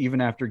Pioneers, even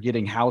after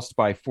getting housed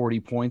by 40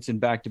 points in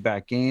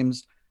back-to-back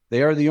games,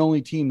 they are the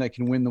only team that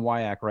can win the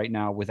WIAC right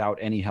now without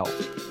any help.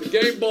 The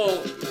game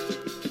ball.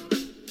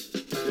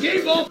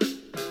 Game ball.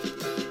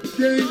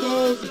 Game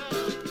balls.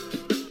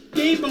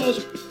 Game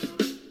balls.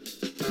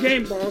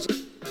 Game balls.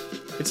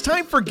 It's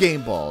time for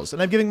Game Balls,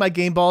 and I'm giving my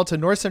game ball to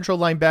North Central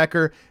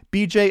linebacker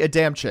BJ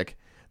Adamczyk.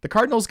 The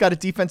Cardinals got a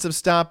defensive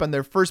stop on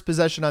their first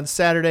possession on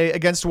Saturday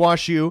against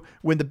WashU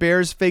when the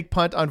Bears' fake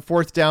punt on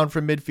fourth down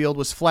from midfield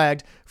was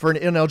flagged for an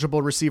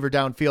ineligible receiver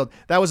downfield.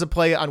 That was a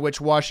play on which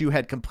WashU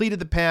had completed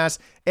the pass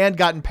and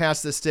gotten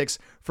past the sticks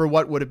for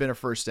what would have been a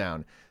first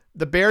down.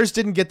 The Bears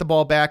didn't get the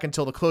ball back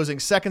until the closing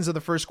seconds of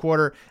the first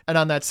quarter, and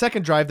on that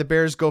second drive, the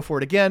Bears go for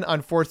it again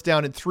on fourth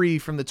down and 3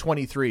 from the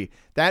 23.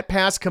 That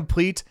pass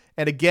complete,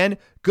 and again,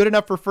 good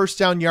enough for first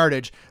down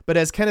yardage, but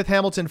as Kenneth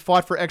Hamilton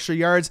fought for extra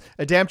yards,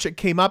 Adamczyk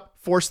came up,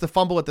 forced the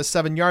fumble at the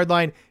 7-yard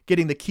line,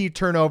 getting the key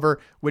turnover,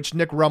 which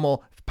Nick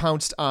Rummel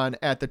pounced on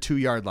at the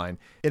 2-yard line.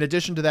 In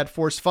addition to that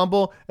forced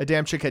fumble,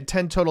 Adamczyk had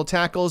 10 total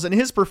tackles, and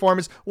his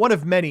performance, one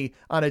of many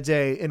on a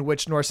day in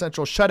which North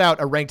Central shut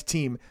out a ranked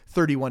team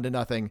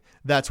 31-0.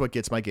 That's what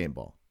gets my game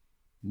ball.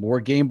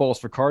 More game balls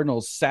for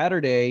Cardinals.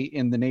 Saturday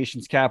in the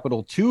nation's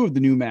capital, 2 of the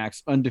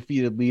NEWMAC's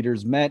undefeated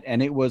leaders met,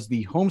 and it was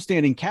the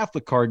homestanding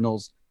Catholic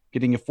Cardinals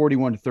getting a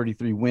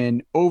 41-33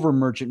 win over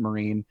Merchant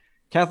Marine.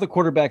 Catholic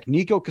quarterback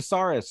Nico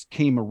Casares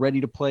came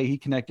ready to play. He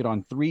connected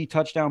on 3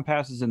 touchdown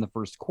passes in the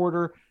first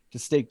quarter to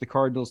stake the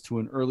Cardinals to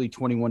an early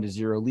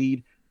 21-0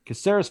 lead.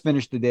 Casares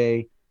finished the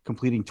day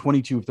completing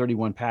 22 of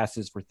 31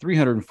 passes for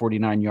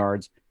 349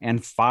 yards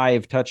and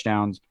 5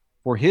 touchdowns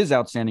for his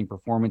outstanding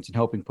performance in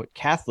helping put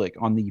Catholic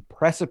on the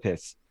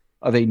precipice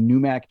of a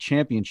NEWMAC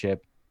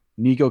championship.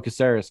 Nico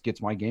Casares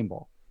gets my game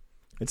ball.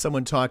 And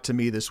someone talked to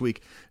me this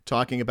week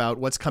talking about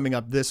what's coming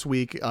up this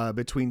week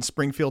between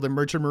Springfield and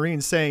Merchant Marine,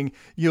 saying,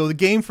 the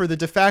game for the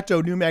de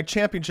facto NEWMAC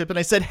championship. And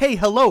I said, hey,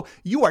 hello,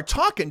 you are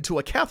talking to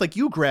a Catholic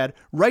U grad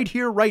right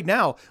here, right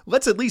now.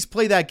 Let's at least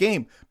play that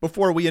game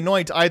before we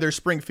anoint either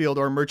Springfield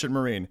or Merchant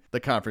Marine the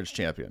conference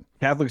champion.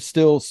 Catholic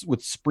still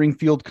with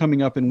Springfield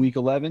coming up in week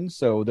 11,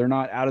 so they're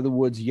not out of the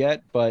woods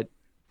yet, but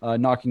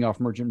knocking off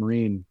Merchant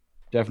Marine,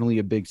 definitely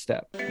a big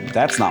step.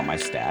 That's not my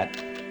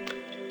stat.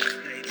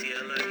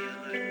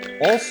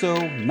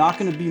 Also, not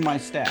going to be my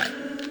stat.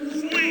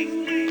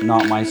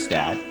 Not my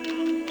stat.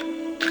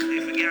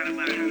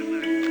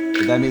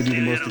 But that may be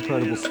the most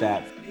incredible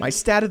stat. My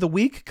stat of the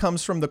week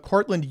comes from the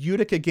Cortland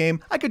Utica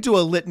game. I could do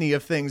a litany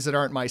of things that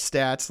aren't my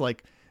stats,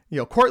 like,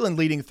 Cortland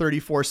leading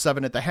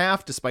 34-7 at the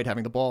half, despite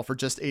having the ball for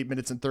just 8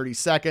 minutes and 30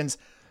 seconds.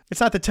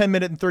 It's not the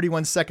 10-minute and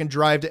 31-second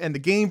drive to end the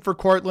game for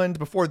Cortland.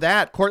 Before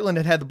that, Cortland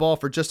had the ball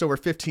for just over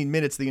 15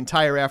 minutes the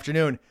entire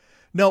afternoon.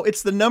 No,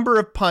 it's the number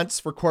of punts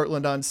for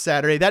Cortland on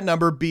Saturday, that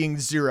number being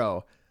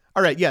 0.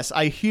 All right, yes,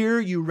 I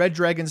hear you Red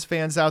Dragons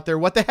fans out there.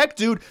 What the heck,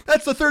 dude?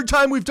 That's the third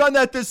time we've done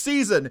that this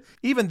season.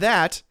 Even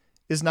that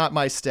is not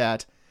my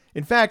stat.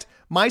 In fact,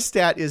 my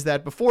stat is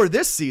that before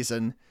this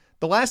season,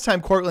 the last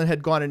time Cortland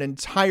had gone an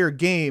entire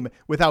game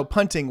without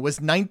punting was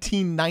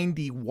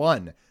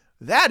 1991.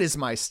 That is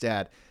my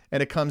stat,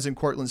 and it comes in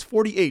Cortland's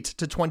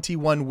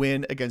 48-21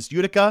 win against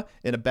Utica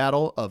in a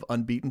battle of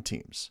unbeaten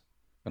teams.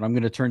 And I'm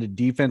going to turn to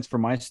defense for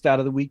my stat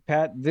of the week,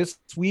 Pat. This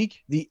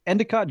week, the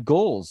Endicott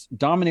Gulls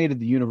dominated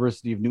the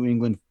University of New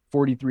England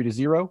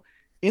 43-0.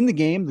 In the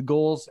game, the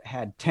Gulls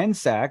had 10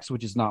 sacks,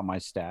 which is not my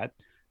stat.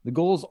 The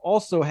Gulls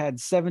also had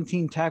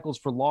 17 tackles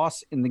for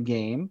loss in the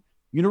game.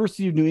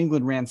 University of New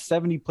England ran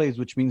 70 plays,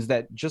 which means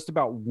that just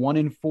about 1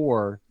 in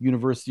 4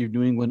 University of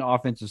New England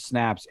offensive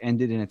snaps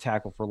ended in a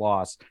tackle for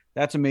loss.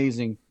 That's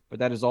amazing, but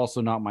that is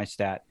also not my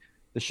stat.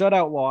 The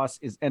shutout loss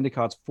is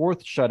Endicott's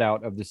 4th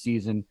shutout of the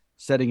season,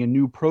 setting a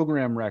new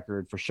program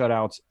record for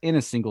shutouts in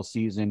a single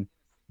season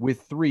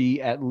with 3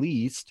 at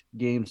least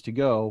games to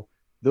go.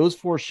 Those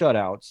 4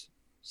 shutouts,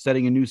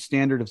 setting a new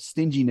standard of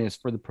stinginess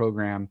for the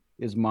program,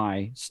 is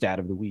my stat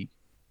of the week.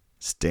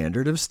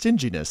 Standard of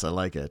stinginess. I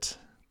like it.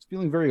 It's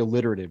feeling very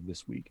alliterative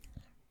this week.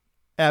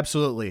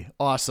 Absolutely.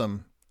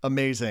 Awesome.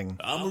 Amazing.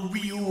 I'm a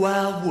real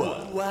wild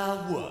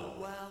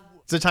one.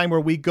 It's a time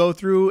where we go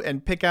through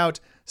and pick out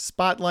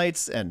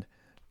spotlights and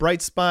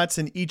bright spots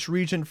in each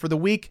region for the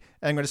week.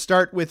 I'm going to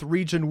start with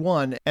Region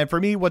 1. And for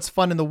me, what's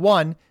fun in the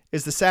 1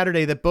 is the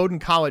Saturday that Bowdoin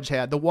College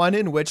had, the one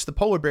in which the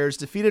Polar Bears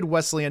defeated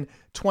Wesleyan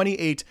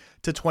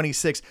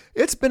 28-26.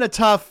 It's been a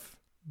tough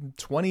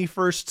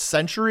 21st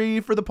century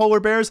for the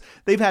Polar Bears.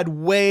 They've had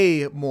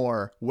way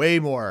more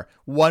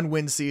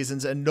one-win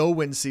seasons and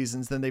no-win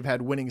seasons than they've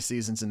had winning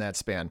seasons in that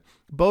span.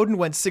 Bowdoin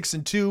went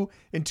 6-2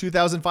 in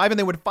 2005, and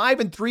they went 5-3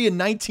 in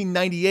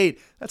 1998.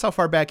 That's how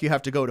far back you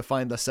have to go to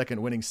find the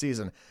second winning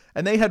season.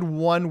 And they had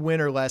one win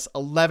or less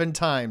 11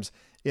 times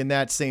in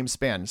that same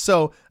span.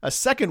 So a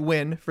second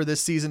win for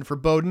this season for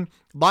Bowdoin.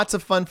 Lots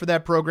of fun for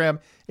that program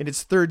in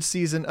its 3rd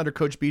season under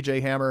Coach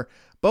BJ Hammer.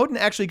 Bowdoin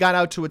actually got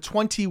out to a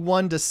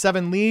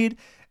 21-7 lead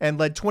and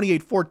led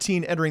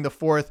 28-14 entering the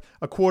 4th,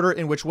 a quarter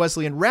in which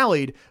Wesleyan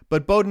rallied,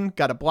 but Bowdoin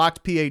got a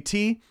blocked PAT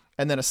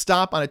and then a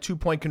stop on a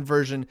 2-point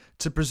conversion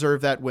to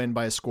preserve that win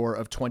by a score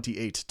of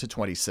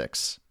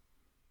 28-26.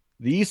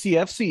 The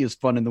ECFC is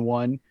fun in the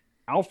 1.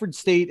 Alfred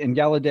State and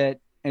Gallaudet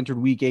entered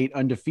Week 8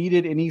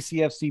 undefeated in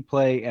ECFC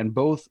play, and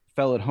both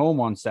fell at home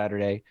on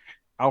Saturday.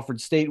 Alfred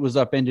State was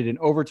upended in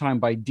overtime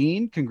by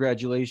Dean.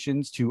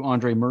 Congratulations to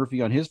Andre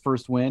Murphy on his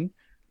first win,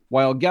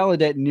 while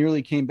Gallaudet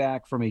nearly came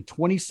back from a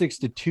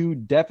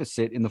 26-2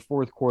 deficit in the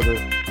 4th quarter,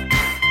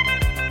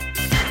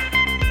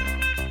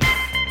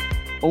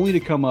 only to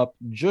come up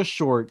just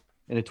short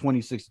in a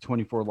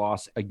 26-24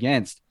 loss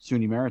against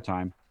SUNY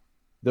Maritime.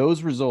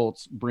 Those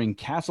results bring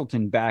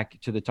Castleton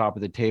back to the top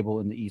of the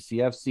table in the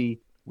ECFC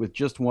with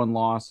just 1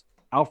 loss.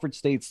 Alfred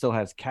State still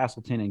has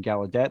Castleton and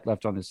Gallaudet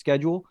left on the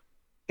schedule.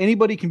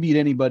 Anybody can beat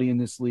anybody in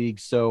this league,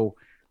 so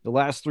the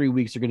last 3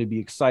 weeks are going to be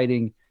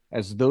exciting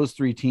as those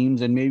 3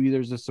 teams, and maybe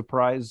there's a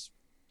surprise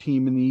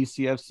team in the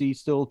ECFC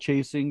still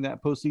chasing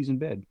that postseason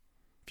bid.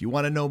 If you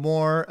want to know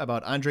more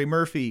about Andre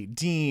Murphy,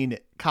 Dean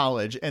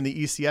College, and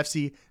the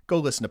ECFC, go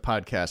listen to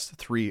podcast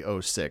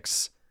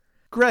 306.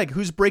 Greg,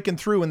 who's breaking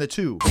through in the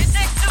 2?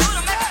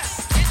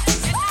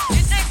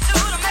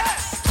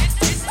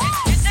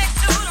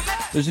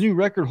 There's a new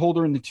record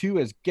holder in the 2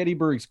 as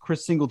Gettysburg's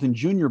Chris Singleton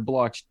Jr.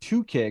 blocked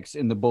 2 kicks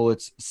in the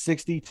Bullets'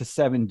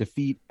 60-7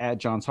 defeat at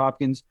Johns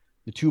Hopkins.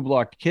 The 2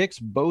 blocked kicks,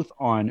 both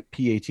on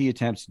PAT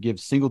attempts, give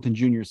Singleton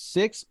Jr.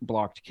 6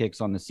 blocked kicks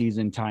on the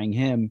season, tying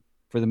him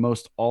for the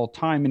most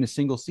all-time in a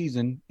single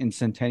season in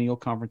Centennial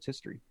Conference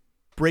history.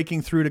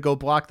 Breaking through to go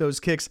block those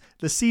kicks.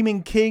 The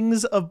seeming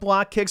kings of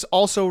block kicks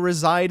also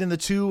reside in the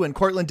 2, and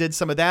Cortland did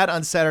some of that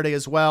on Saturday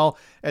as well,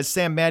 as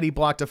Sam Maddy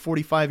blocked a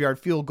 45-yard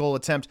field goal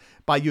attempt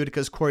by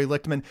Utica's Corey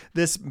Lichtman.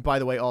 This, by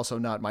the way, also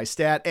not my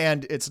stat,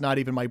 and it's not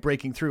even my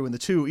breaking through in the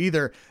 2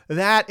 either.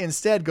 That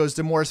instead goes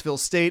to Morrisville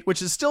State,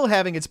 which is still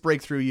having its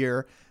breakthrough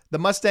year. The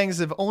Mustangs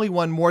have only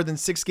won more than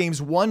 6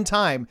 games one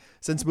time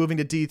since moving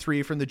to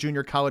D3 from the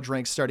junior college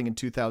ranks starting in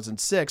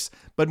 2006,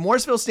 but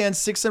Morrisville stands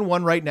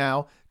 6-1 right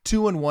now,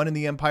 2-1 in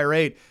the Empire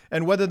 8,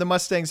 and whether the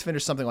Mustangs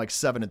finish something like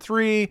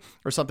 7-3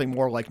 or something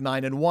more like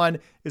 9-1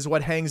 is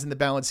what hangs in the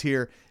balance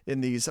here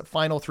in these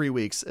final 3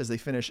 weeks as they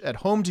finish at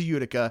home to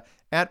Utica,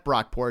 at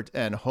Brockport,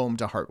 and home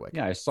to Hardwick.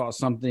 Yeah, I saw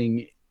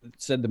something that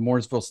said the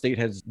Morrisville State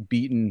has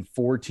beaten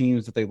 4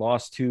 teams that they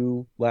lost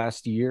to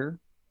last year.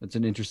 That's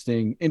an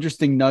interesting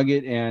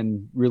nugget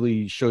and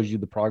really shows you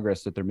the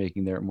progress that they're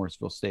making there at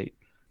Morrisville State.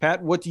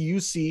 Pat, what do you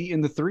see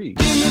in the 3?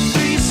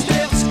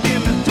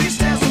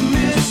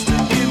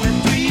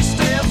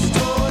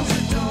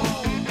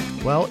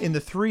 Well, in the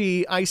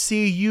 3, I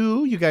see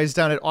you guys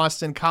down at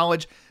Austin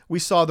College. We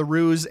saw the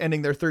Roos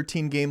ending their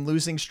 13-game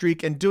losing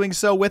streak and doing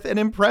so with an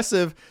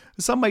impressive,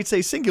 some might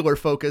say singular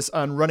focus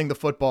on running the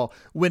football,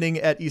 winning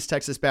at East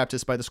Texas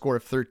Baptist by the score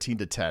of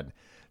 13-10.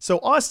 So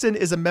Austin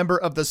is a member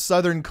of the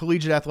Southern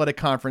Collegiate Athletic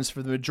Conference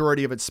for the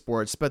majority of its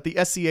sports, but the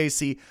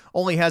SCAC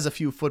only has a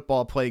few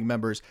football playing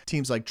members,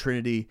 teams like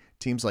Trinity,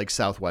 teams like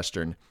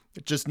Southwestern.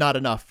 Just not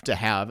enough to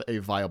have a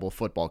viable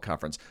football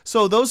conference.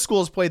 So those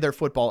schools play their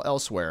football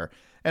elsewhere.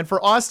 And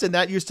for Austin,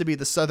 that used to be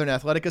the Southern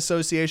Athletic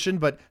Association,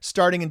 but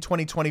starting in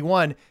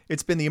 2021,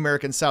 it's been the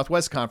American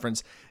Southwest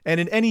Conference. And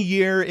in any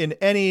year, in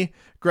any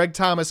Greg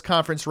Thomas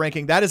conference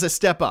ranking, that is a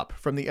step up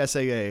from the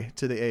SAA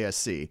to the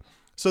ASC.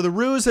 So the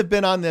Roos have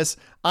been on this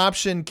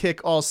option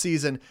kick all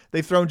season.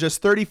 They've thrown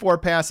just 34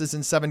 passes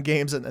in 7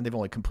 games, and they've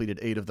only completed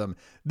 8 of them.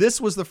 This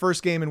was the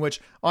first game in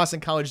which Austin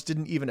College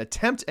didn't even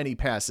attempt any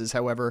passes,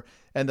 however,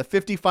 and the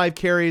 55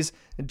 carries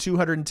and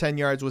 210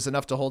 yards was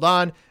enough to hold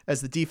on as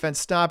the defense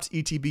stopped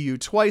ETBU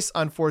twice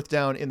on 4th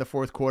down in the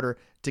 4th quarter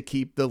to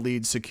keep the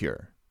lead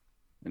secure.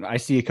 And I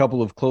see a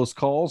couple of close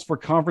calls for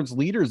conference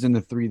leaders in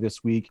the 3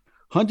 this week.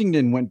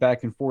 Huntington went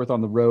back and forth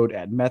on the road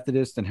at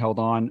Methodist and held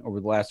on over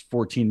the last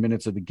 14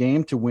 minutes of the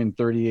game to win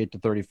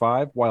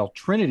 38-35, while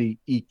Trinity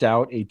eked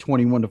out a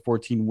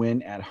 21-14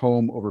 win at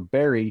home over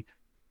Berry.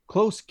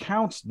 Close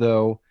counts,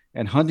 though,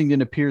 and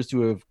Huntington appears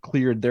to have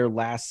cleared their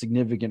last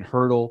significant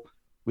hurdle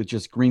with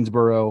just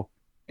Greensboro,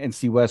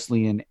 NC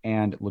Wesleyan,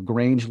 and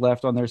LaGrange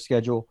left on their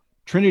schedule.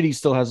 Trinity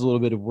still has a little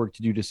bit of work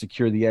to do to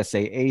secure the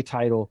SAA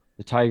title.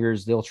 The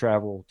Tigers, they'll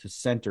travel to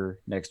Center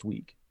next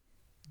week.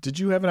 Did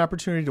you have an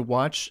opportunity to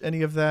watch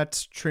any of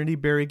that Trinity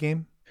Berry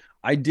game?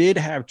 I did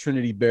have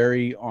Trinity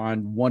Berry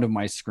on one of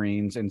my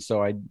screens, and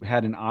so I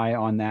had an eye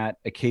on that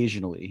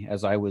occasionally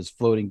as I was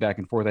floating back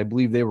and forth. I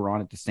believe they were on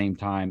at the same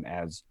time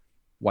as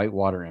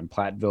Whitewater and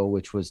Platteville,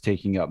 which was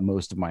taking up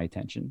most of my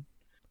attention.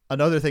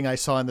 Another thing I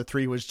saw in the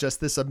 3 was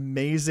just this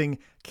amazing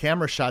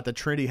camera shot that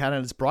Trinity had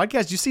on its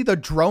broadcast. You see the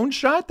drone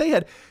shot they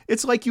had?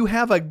 It's like you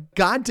have a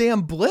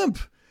goddamn blimp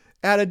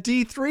at a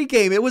D3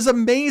 game. It was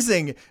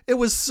amazing. It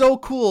was so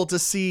cool to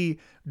see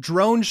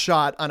drone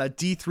shot on a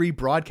D3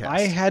 broadcast.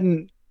 I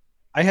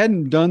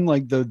hadn't done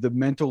like the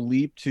mental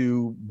leap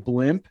to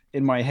blimp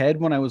in my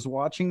head when I was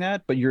watching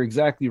that, but you're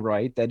exactly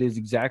right. That is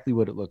exactly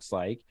what it looks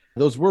like.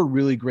 Those were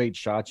really great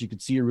shots. You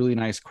could see a really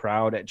nice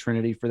crowd at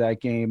Trinity for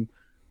that game.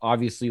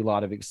 Obviously a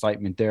lot of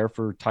excitement there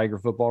for Tiger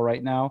football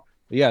right now.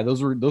 But yeah,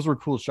 those were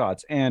cool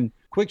shots. And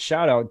quick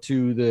shout out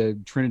to the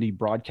Trinity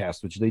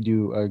broadcast, which they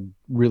do a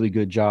really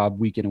good job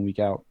week in and week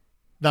out.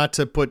 Not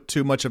to put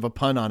too much of a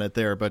pun on it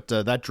there, but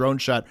that drone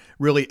shot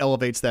really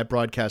elevates that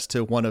broadcast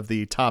to one of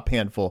the top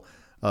handful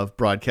of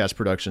broadcast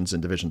productions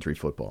in Division III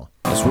football.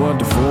 That's what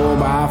the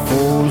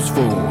 4x4's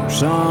for,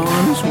 son.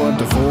 That's what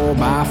the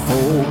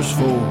 4x4's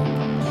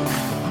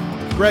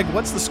for. Greg,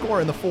 what's the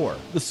score in the 4?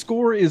 The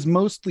score is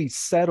mostly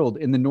settled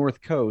in the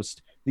North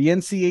Coast. The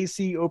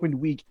NCAC opened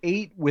week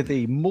 8 with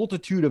a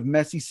multitude of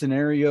messy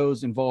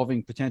scenarios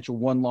involving potential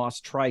one-loss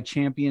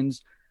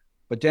tri-champions,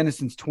 but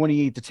Denison's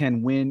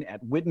 28-10 win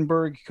at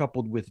Wittenberg,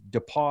 coupled with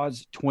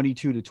DePauw's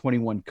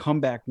 22-21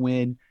 comeback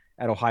win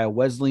at Ohio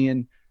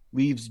Wesleyan,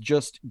 leaves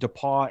just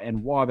DePauw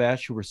and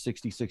Wabash, who were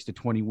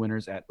 66-20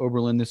 winners at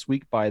Oberlin this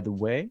week, by the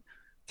way,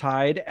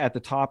 tied at the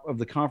top of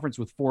the conference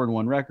with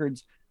 4-1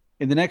 records.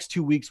 In the next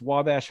 2 weeks,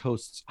 Wabash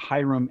hosts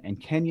Hiram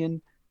and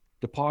Kenyon.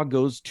 DePauw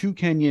goes to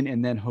Kenyon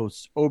and then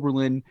hosts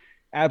Oberlin.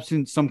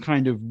 Absent some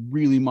kind of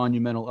really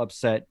monumental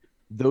upset,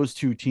 those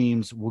 2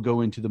 teams will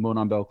go into the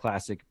Monon Bell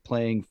Classic,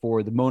 playing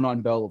for the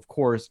Monon Bell, of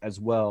course, as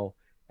well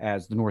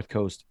as the North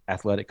Coast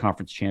Athletic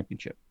Conference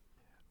Championship.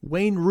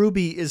 Wayne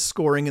Ruby is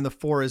scoring in the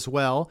 4 as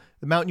well.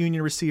 The Mount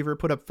Union receiver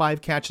put up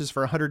 5 catches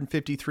for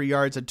 153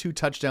 yards and 2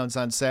 touchdowns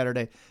on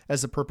Saturday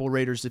as the Purple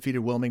Raiders defeated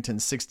Wilmington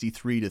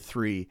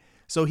 63-3.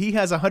 So he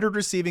has 100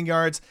 receiving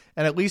yards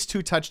and at least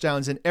 2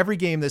 touchdowns in every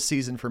game this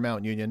season for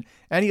Mount Union.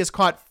 And he has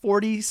caught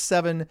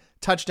 47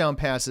 touchdown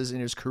passes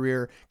in his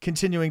career,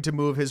 continuing to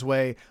move his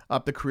way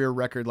up the career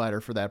record ladder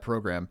for that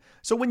program.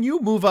 So when you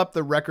move up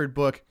the record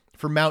book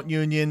for Mount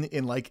Union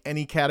in like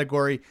any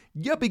category,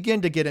 you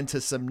begin to get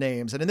into some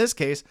names. And in this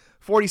case,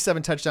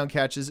 47 touchdown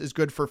catches is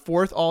good for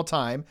 4th all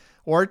time,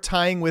 or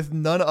tying with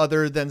none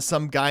other than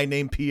some guy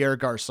named Pierre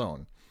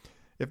Garçon.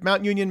 If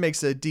Mount Union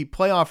makes a deep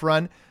playoff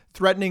run,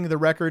 threatening the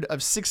record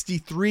of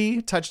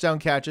 63 touchdown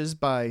catches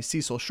by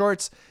Cecil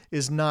Shorts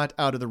is not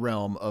out of the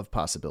realm of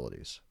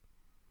possibilities.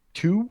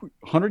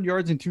 200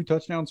 yards and 2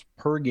 touchdowns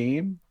per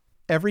game?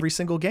 Every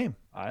single game.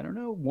 I don't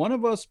know. One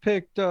of us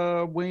picked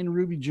Wayne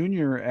Ruby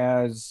Jr.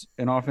 as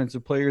an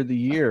offensive player of the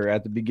year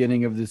at the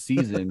beginning of the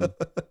season.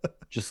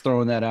 Just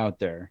throwing that out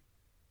there.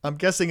 I'm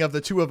guessing of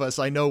the 2 of us,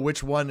 I know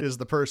which one is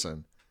the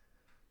person.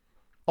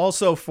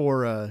 Also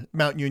for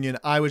Mount Union,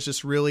 I was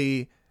just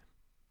really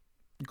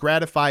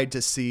gratified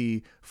to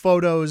see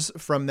photos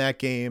from that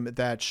game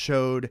that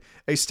showed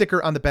a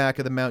sticker on the back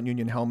of the Mount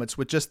Union helmets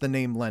with just the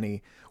name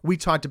Lenny. We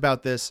talked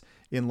about this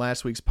in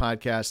last week's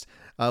podcast.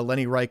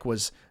 Lenny Reich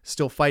was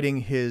still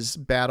fighting his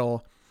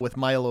battle with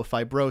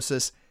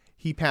myelofibrosis.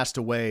 He passed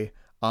away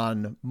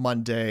on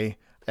Monday,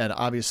 and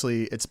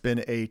obviously it's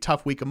been a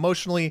tough week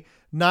emotionally,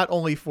 not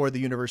only for the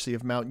University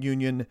of Mount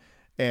Union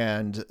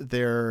and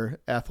their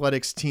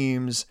athletics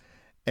teams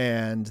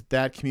and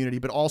that community,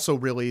 but also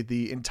really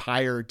the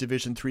entire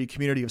Division III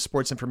community of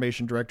sports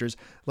information directors.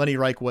 Lenny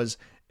Reich was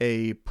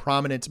a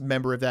prominent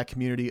member of that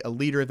community, a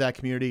leader of that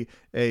community,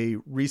 a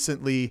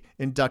recently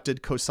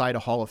inducted COSIDA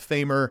Hall of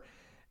Famer,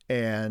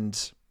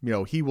 and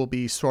he will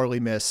be sorely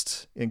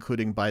missed,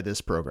 including by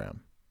this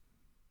program.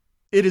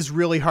 It is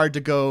really hard to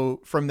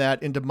go from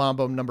that into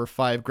Mambo number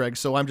 5, Greg,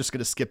 so I'm just going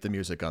to skip the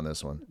music on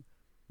this one.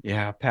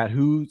 Yeah, Pat,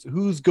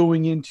 who's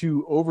going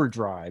into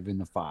overdrive in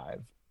the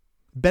 5?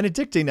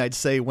 Benedictine, I'd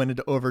say, went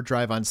into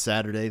overdrive on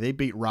Saturday. They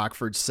beat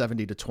Rockford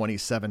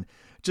 70-27.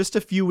 Just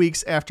a few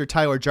weeks after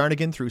Tyler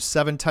Jarnigan threw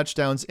 7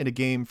 touchdowns in a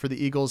game for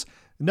the Eagles,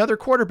 another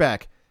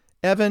quarterback,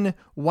 Evan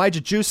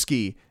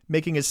Wojciechowski,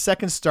 making his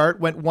second start,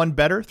 went one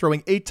better,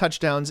 throwing 8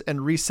 touchdowns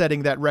and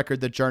resetting that record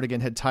that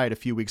Jarnigan had tied a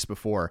few weeks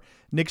before.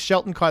 Nick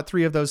Shelton caught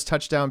 3 of those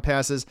touchdown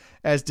passes,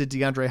 as did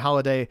DeAndre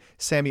Holiday.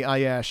 Sammy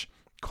Ayash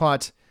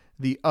caught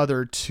the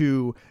other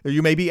 2.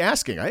 You may be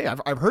asking, hey,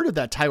 I've heard of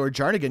that Tyler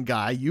Jarnigan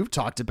guy. You've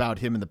talked about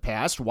him in the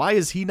past. Why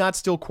is he not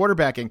still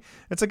quarterbacking?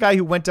 It's a guy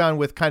who went down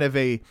with kind of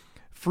a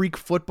freak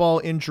football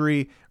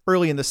injury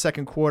early in the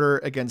second quarter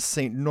against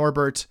St.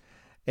 Norbert.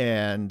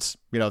 And,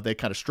 they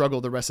kind of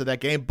struggled the rest of that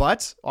game,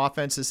 but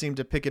offenses seemed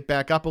to pick it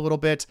back up a little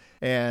bit.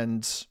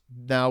 And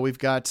now we've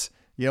got,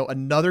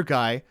 another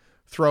guy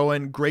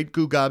throwing great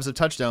goo gobs of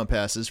touchdown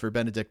passes for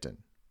Benedictine.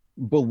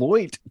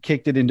 Beloit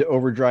kicked it into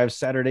overdrive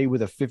Saturday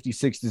with a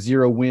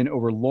 56-0 win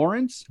over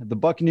Lawrence. The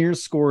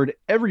Buccaneers scored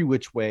every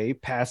which way,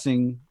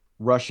 passing,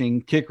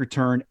 rushing, kick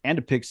return, and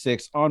a pick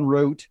 6 en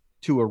route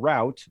to a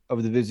rout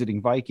of the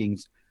visiting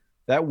Vikings.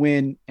 That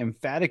win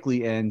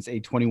emphatically ends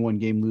a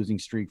 21-game losing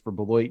streak for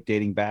Beloit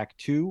dating back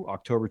to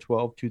October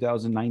 12,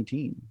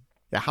 2019.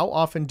 Yeah, how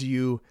often do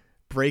you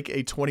break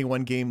a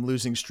 21-game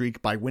losing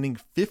streak by winning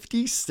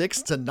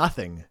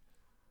 56-0?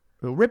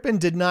 Well, Ripon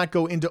did not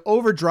go into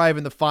overdrive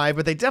in the 5,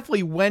 but they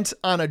definitely went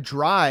on a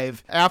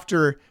drive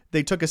after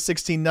they took a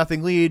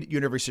 16-0 lead.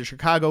 University of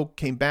Chicago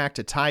came back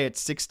to tie it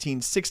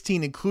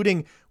 16-16,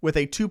 including with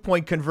a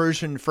 2-point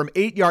conversion from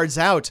 8 yards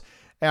out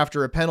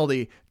after a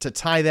penalty to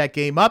tie that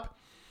game up.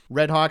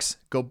 Redhawks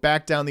go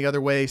back down the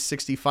other way,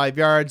 65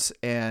 yards,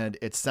 and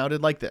it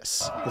sounded like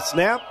this. The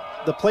snap,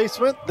 the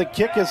placement, the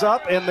kick is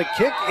up, and the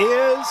kick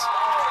is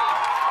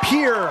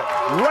pure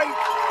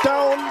right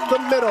down the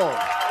middle.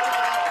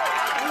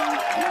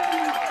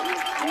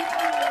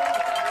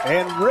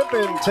 And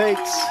Ripon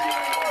takes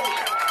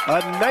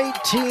a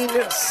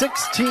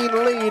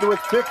 19-16 lead with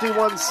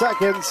 51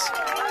 seconds.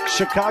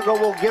 Chicago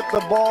will get the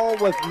ball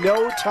with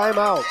no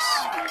timeouts.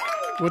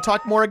 We'll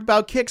talk more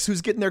about kicks.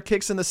 Who's getting their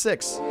kicks in the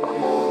 6?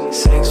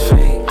 6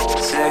 feet,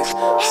 6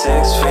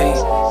 feet,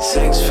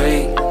 6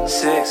 feet,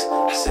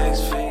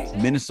 6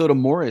 feet. Minnesota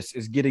Morris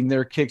is getting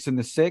their kicks in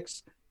the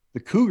 6. The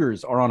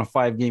Cougars are on a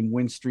 5-game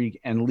win streak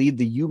and lead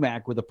the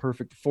UMAC with a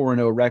perfect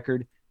 4-0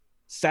 record.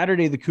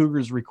 Saturday, the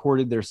Cougars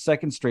recorded their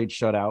second straight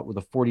shutout with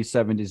a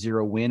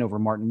 47-0 win over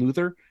Martin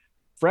Luther.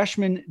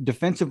 Freshman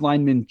defensive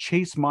lineman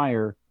Chase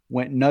Meyer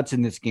went nuts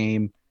in this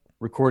game,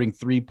 recording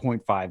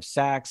 3.5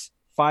 sacks,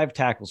 5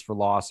 tackles for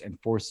loss, and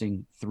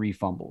forcing 3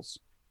 fumbles.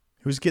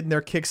 Who's getting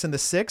their kicks in the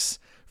 6?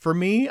 For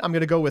me, I'm going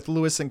to go with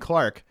Lewis and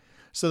Clark.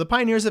 So the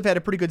Pioneers have had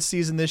a pretty good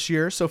season this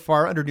year so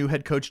far under new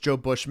head coach Joe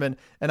Bushman.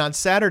 And on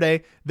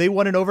Saturday, they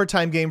won an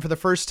overtime game for the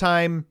first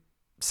time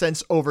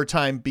since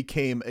overtime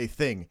became a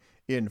thing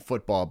in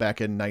football back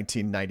in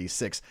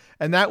 1996.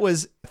 And that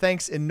was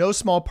thanks in no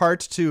small part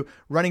to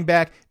running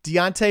back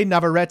Deontay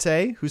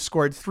Navarrete, who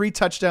scored 3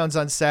 touchdowns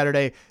on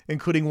Saturday,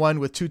 including one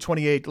with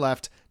 2:28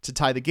 left to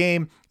tie the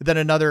game, then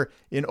another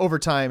in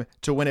overtime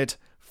to win it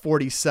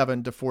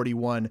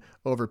 47-41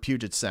 over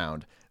Puget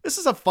Sound. This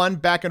is a fun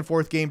back and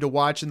forth game to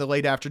watch in the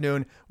late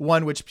afternoon,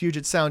 one which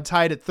Puget Sound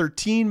tied at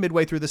 13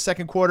 midway through the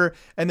second quarter,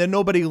 and then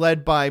nobody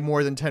led by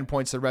more than 10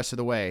 points the rest of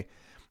the way.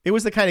 It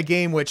was the kind of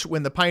game which,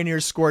 when the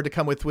Pioneers scored to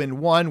come within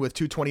 1 with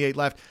 2:28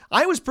 left,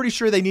 I was pretty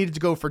sure they needed to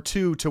go for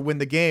 2 to win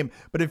the game.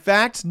 But in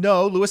fact,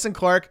 no, Lewis and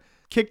Clark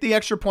kicked the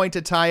extra point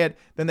to tie it.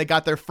 Then they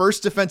got their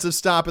first defensive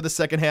stop of the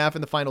second half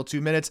in the final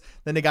 2 minutes.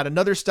 Then they got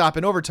another stop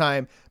in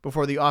overtime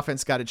before the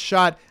offense got its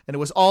shot. And it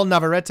was all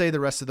Navarrete the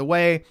rest of the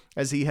way,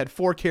 as he had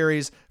 4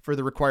 carries for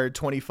the required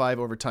 25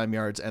 overtime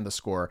yards and the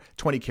score.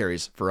 20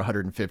 carries for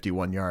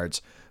 151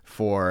 yards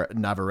for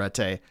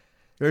Navarrete.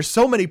 There's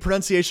so many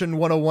pronunciation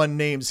 101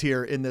 names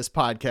here in this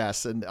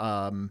podcast.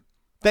 And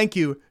thank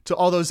you to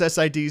all those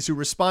SIDs who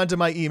respond to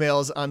my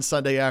emails on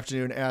Sunday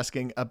afternoon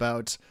asking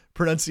about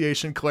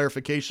pronunciation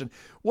clarification.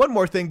 One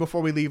more thing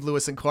before we leave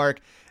Lewis and Clark,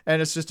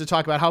 and it's just to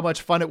talk about how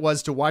much fun it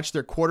was to watch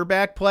their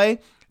quarterback play.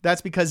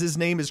 That's because his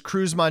name is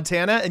Cruz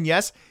Montana, and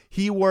yes,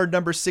 he wore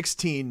number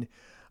 16.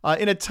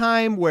 In a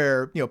time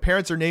where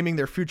parents are naming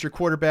their future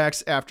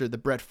quarterbacks after the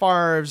Brett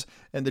Favres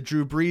and the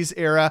Drew Brees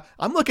era,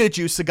 I'm looking at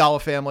you,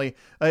 Segala family.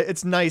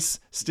 It's nice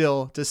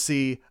still to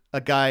see a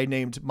guy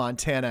named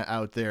Montana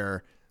out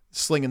there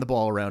slinging the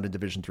ball around in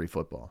Division III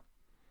football.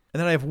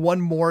 And then I have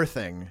one more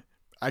thing.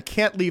 I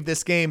can't leave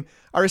this game.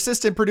 Our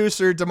assistant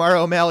producer, Damara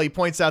O'Malley,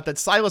 points out that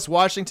Silas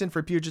Washington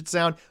for Puget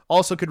Sound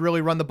also could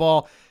really run the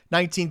ball.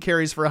 19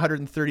 carries for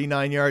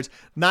 139 yards.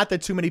 Not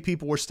that too many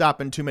people were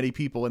stopping too many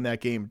people in that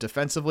game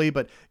defensively,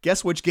 but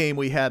guess which game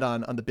we had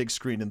on the big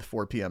screen in the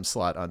 4 p.m.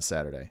 slot on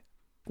Saturday?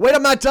 Wait,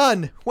 I'm not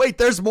done. Wait,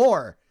 there's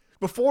more.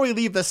 Before we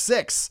leave the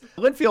 6,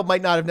 Linfield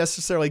might not have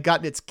necessarily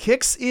gotten its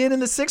kicks in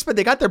the 6, but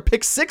they got their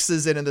pick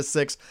 6s in the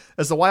 6,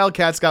 as the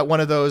Wildcats got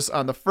one of those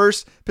on the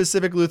first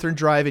Pacific Lutheran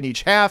drive in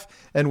each half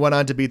and went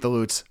on to beat the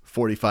Lutes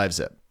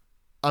 45-zip.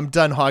 I'm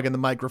done hogging the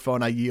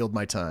microphone. I yield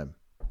my time.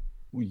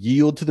 We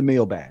yield to the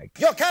mailbag.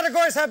 Your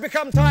categories have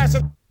become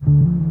tiresome.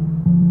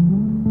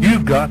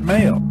 You've got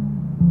mail.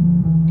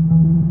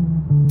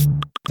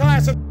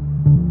 Tiresome.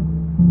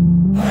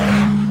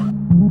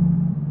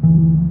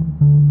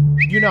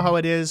 You know how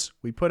it is.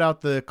 We put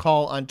out the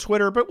call on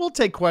Twitter, but we'll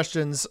take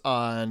questions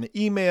on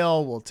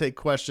email. We'll take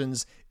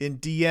questions in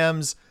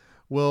DMs.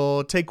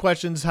 We'll take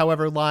questions,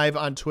 however, live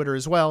on Twitter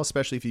as well,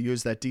 especially if you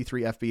use that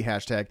D3FB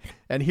hashtag.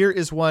 And here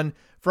is one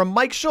from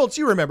Mike Schultz.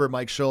 You remember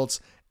Mike Schultz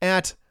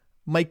at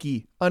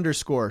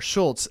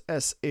Mikey_Schultz,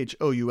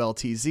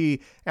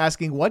 SHOULTZ,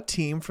 asking what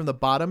team from the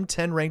bottom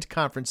 10 ranked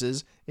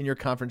conferences in your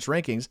conference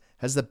rankings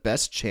has the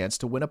best chance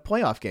to win a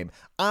playoff game?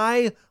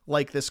 I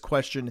like this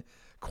question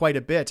quite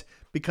a bit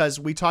because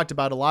we talked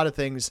about a lot of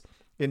things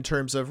in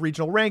terms of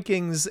regional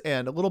rankings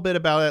and a little bit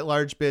about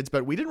at-large bids,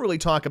 but we didn't really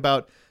talk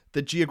about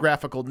the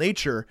geographical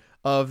nature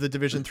of the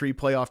Division III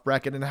playoff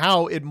bracket and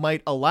how it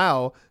might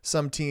allow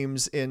some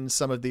teams in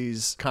some of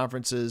these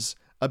conferences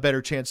a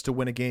better chance to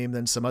win a game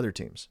than some other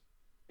teams.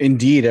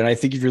 Indeed. And I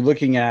think if you're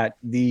looking at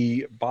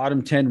the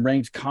bottom 10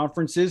 ranked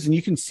conferences, and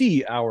you can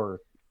see our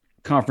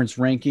conference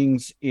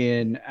rankings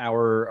in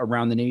our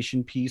Around the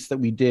Nation piece that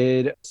we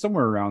did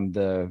somewhere around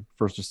the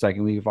first or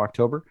second week of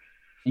October,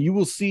 you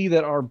will see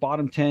that our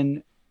bottom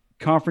 10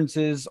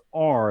 conferences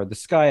are the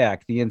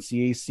SCIAC, the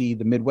NCAC,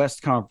 the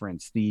Midwest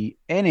Conference, the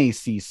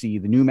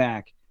NACC, the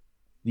NUMAC,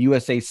 the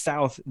USA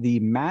South, the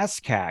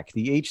MASCAC,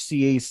 the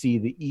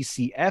HCAC, the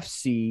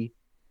ECFC,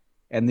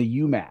 and the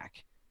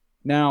UMAC.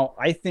 Now,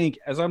 I think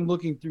as I'm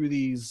looking through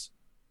these,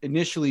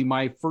 initially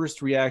my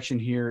first reaction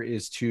here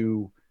is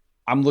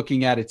I'm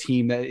looking at a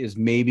team that is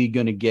maybe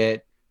going to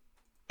get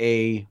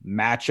a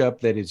matchup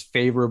that is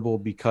favorable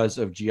because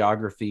of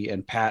geography.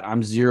 And Pat,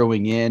 I'm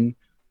zeroing in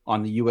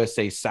on the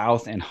USA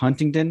South and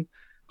Huntington.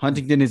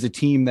 Huntington is a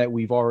team that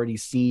we've already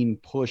seen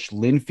push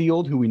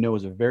Linfield, who we know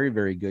is a very,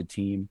 very good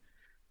team.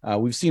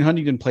 We've seen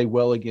Huntington play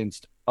well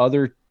against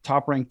other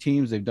top-ranked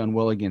teams. They've done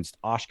well against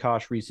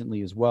Oshkosh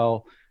recently as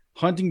well.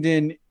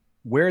 Huntington,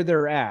 where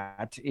they're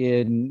at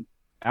in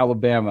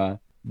Alabama,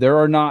 there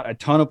are not a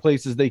ton of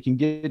places they can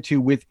get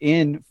to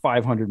within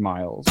 500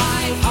 miles.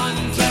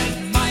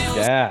 500 miles.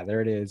 Yeah,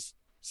 there it is.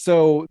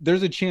 So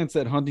there's a chance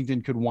that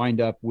Huntington could wind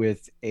up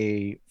with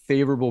a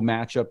favorable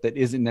matchup that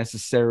isn't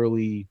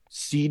necessarily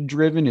seed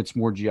driven. It's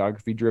more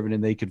geography driven,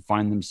 and they could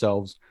find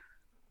themselves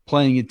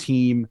playing a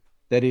team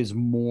that is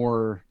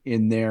more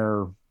in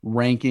their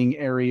ranking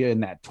area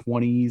in that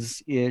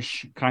 20s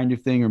ish kind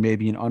of thing, or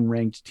maybe an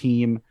unranked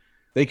team.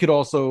 They could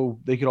also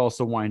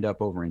wind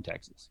up over in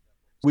Texas.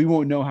 We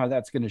won't know how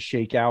that's going to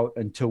shake out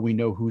until we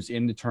know who's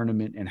in the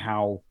tournament and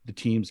how the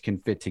teams can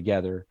fit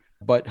together.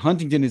 But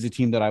Huntington is a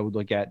team that I would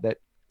look at that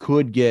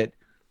could get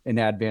an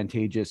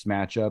advantageous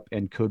matchup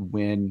and could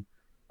win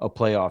a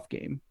playoff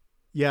game.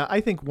 Yeah, I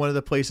think one of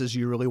the places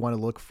you really want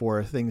to look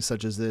for things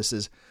such as this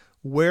is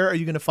where are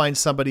you going to find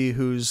somebody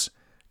who's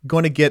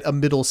going to get a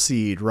middle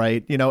seed,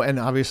 right? You know, and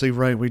obviously,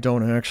 right, we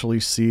don't actually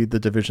seed the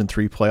Division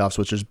III playoffs,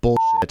 which is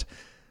bullshit.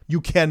 You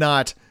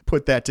cannot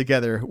put that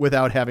together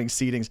without having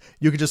seedings.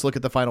 You could just look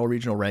at the final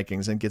regional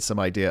rankings and get some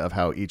idea of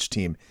how each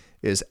team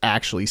is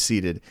actually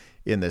seeded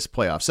in this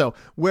playoff. So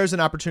where's an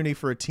opportunity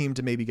for a team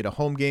to maybe get a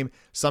home game?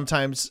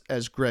 Sometimes,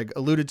 as Greg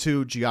alluded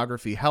to,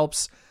 geography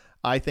helps.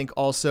 I think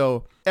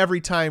also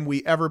every time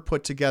we ever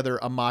put together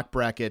a mock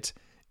bracket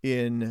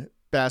in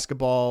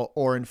basketball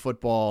or in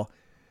football,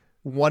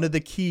 one of the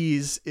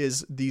keys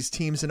is these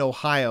teams in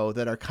Ohio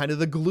that are kind of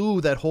the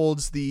glue that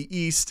holds the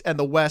East and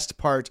the West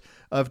part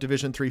of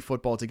Division III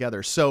football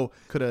together. So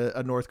could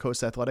a North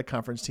Coast Athletic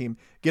Conference team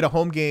get a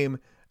home game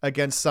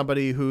against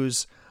somebody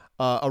who's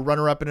a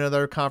runner-up in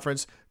another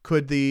conference?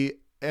 Could the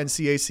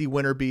NCAC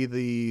winner be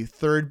the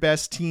third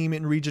best team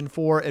in Region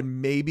 4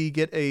 and maybe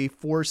get a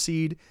 4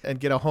 seed and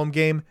get a home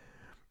game?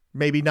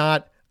 Maybe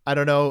not. I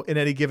don't know in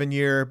any given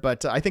year,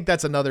 but I think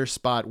that's another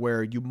spot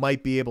where you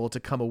might be able to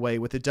come away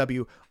with a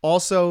W.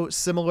 Also,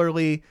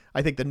 similarly,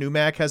 I think the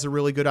NUMAC has a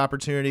really good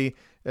opportunity,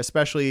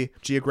 especially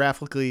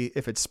geographically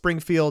if it's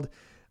Springfield.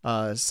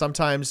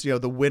 Sometimes,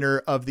 the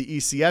winner of the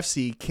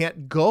ECFC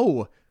can't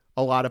go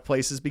a lot of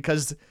places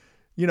because,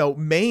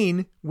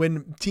 Maine,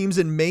 when teams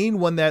in Maine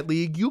won that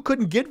league, you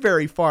couldn't get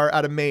very far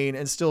out of Maine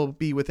and still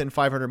be within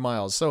 500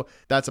 miles. So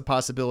that's a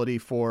possibility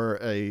for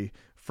a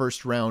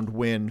first round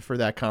win for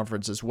that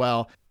conference as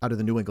well. Out of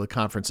the New England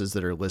conferences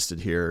that are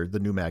listed here, the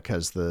NEWMAC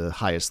has the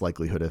highest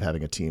likelihood of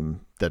having a team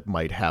that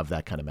might have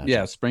that kind of matchup.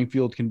 Yeah,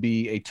 Springfield can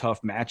be a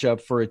tough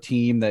matchup for a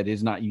team that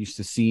is not used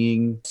to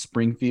seeing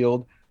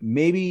Springfield.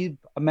 Maybe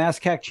a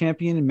MASCAC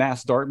champion in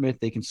Mass Dartmouth,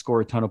 they can score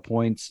a ton of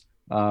points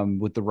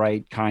with the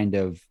right kind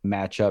of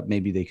matchup.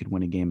 Maybe they could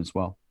win a game as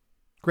well.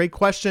 Great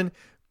question.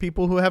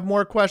 People who have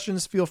more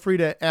questions, feel free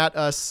to @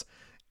 us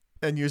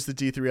and use the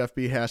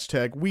D3FB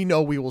hashtag. We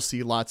know we will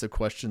see lots of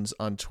questions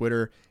on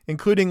Twitter,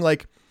 including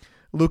like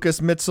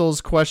Lucas Mitzel's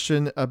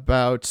question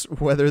about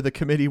whether the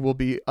committee will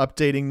be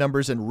updating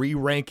numbers and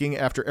re-ranking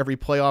after every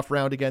playoff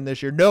round again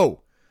this year.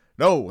 No,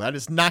 that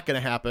is not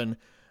going to happen.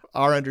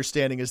 Our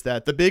understanding is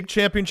that the big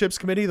championships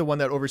committee, the one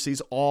that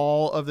oversees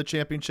all of the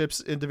championships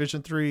in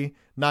Division III,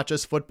 not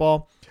just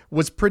football,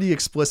 was pretty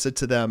explicit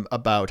to them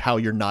about how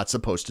you're not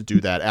supposed to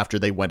do that after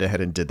they went ahead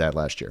and did that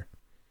last year.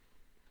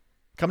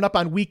 Coming up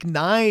on week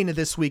 9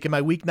 this week, and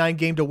my week 9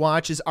 game to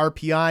watch is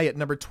RPI at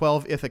number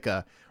 12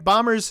 Ithaca.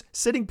 Bombers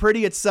sitting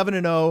pretty at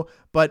 7-0,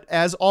 but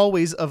as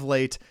always of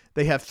late,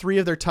 they have 3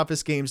 of their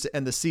toughest games to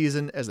end the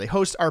season as they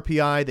host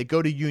RPI, they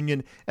go to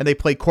Union, and they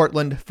play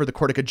Cortland for the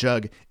Cortica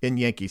Jug in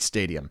Yankee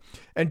Stadium.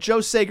 And Joe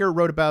Sager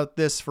wrote about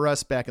this for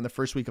us back in the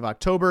first week of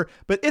October,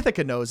 but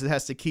Ithaca knows it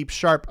has to keep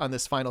sharp on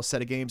this final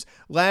set of games.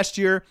 Last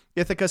year,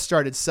 Ithaca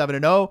started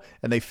 7-0,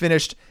 and they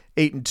finished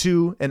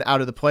 8-2 and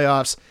out of the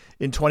playoffs.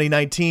 In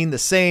 2019, the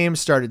same,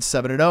 started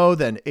 7-0,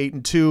 then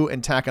 8-2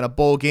 and tacking a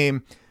bowl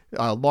game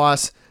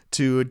loss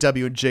to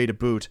W&J to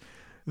boot.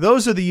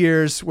 Those are the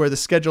years where the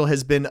schedule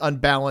has been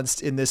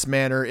unbalanced in this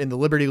manner in the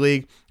Liberty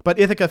League, but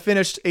Ithaca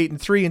finished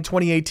 8-3 in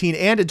 2018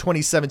 and in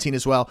 2017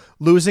 as well,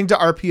 losing to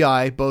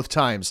RPI both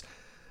times.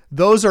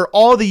 Those are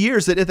all the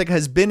years that Ithaca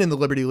has been in the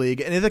Liberty League,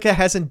 and Ithaca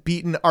hasn't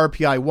beaten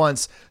RPI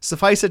once.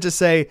 Suffice it to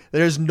say,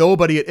 there's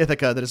nobody at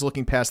Ithaca that is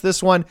looking past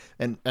this one,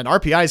 and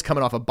RPI is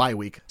coming off a bye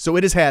week, so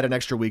it has had an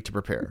extra week to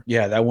prepare.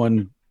 Yeah, that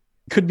one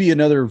could be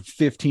another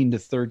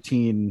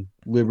 15-13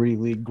 Liberty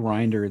League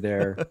grinder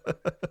there.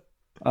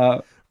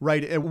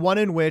 Right, and one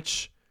in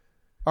which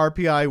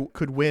RPI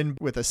could win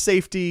with a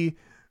safety,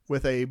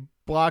 with a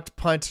blocked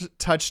punt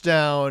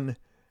touchdown,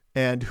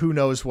 and who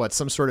knows what,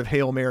 some sort of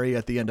Hail Mary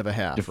at the end of a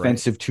half.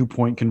 Defensive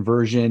 2-point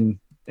conversion.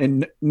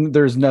 And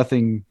there's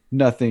nothing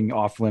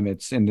off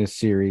limits in this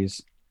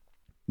series.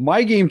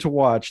 My game to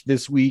watch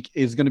this week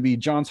is going to be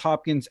Johns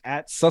Hopkins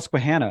at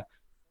Susquehanna.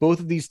 Both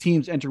of these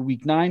teams enter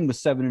week 9 with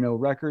 7-0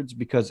 records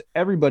because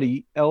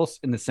everybody else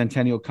in the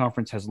Centennial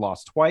Conference has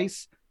lost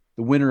twice.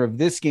 The winner of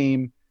this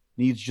game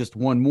needs just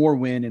one more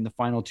win in the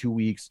final 2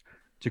 weeks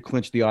to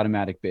clinch the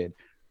automatic bid.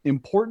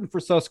 Important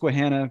for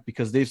Susquehanna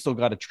because they've still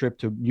got a trip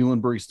to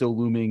Muhlenberg still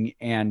looming,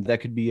 and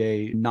that could be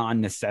a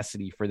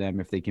non-necessity for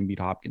them if they can beat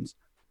Hopkins.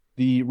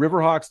 The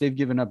Riverhawks, they've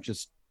given up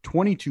just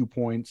 22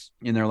 points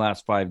in their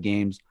last 5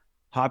 games.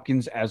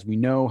 Hopkins, as we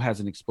know, has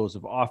an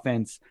explosive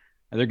offense,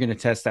 and they're going to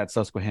test that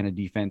Susquehanna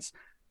defense.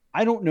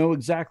 I don't know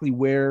exactly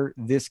where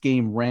this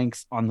game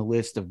ranks on the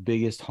list of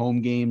biggest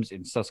home games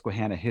in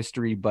Susquehanna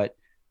history, but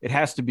it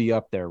has to be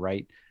up there,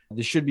 right?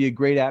 This should be a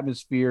great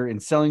atmosphere in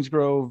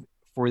Sellingsgrove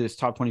for this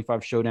top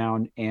 25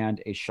 showdown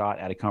and a shot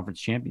at a conference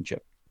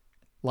championship.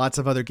 Lots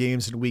of other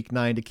games in week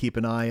 9 to keep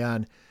an eye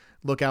on.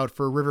 Look out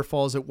for River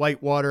Falls at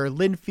Whitewater,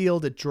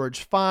 Linfield at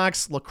George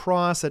Fox, La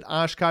Crosse at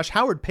Oshkosh,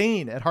 Howard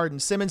Payne at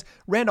Hardin-Simmons,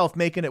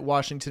 Randolph-Macon at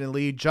Washington and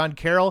Lee, John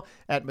Carroll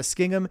at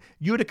Muskingum,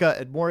 Utica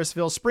at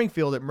Morrisville,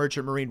 Springfield at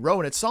Merchant Marine,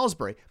 Rowan at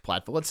Salisbury,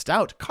 Platteville at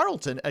Stout,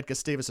 Carleton at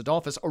Gustavus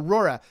Adolphus,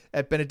 Aurora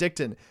at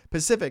Benedictine,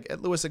 Pacific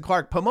at Lewis and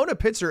Clark, Pomona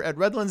Pitzer at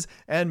Redlands,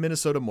 and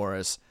Minnesota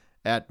Morris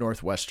at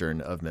Northwestern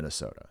of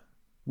Minnesota.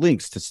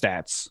 Links to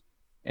stats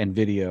and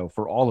video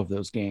for all of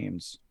those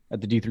games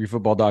at the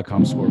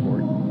D3Football.com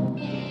scoreboard.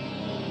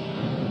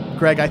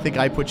 Greg, I think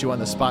I put you on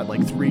the spot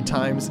like 3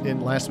 times in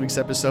last week's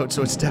episode,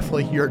 so it's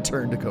definitely your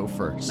turn to go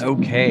first.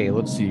 Okay,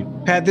 let's see.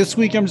 Pat, this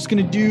week I'm just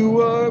going to do,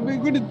 we're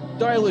going to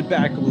dial it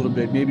back a little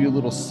bit, maybe a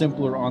little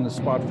simpler on the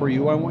spot for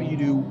you. I want you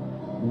to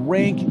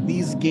rank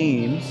these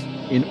games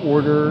in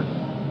order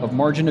of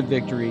margin of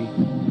victory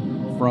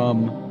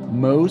from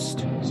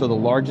most, so the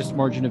largest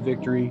margin of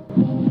victory,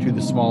 to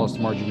the smallest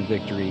margin of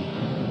victory.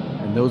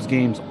 And those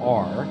games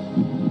are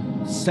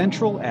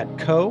Central at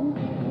Co,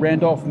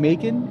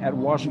 Randolph-Macon at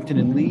Washington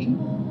and Lee,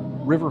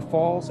 River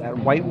Falls at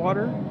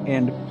Whitewater,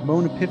 and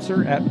Pomona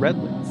Pitzer at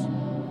Redlands.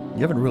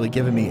 You haven't really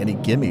given me any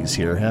gimmies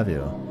here, have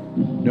you?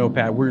 No,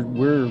 Pat, we're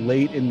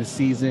late in the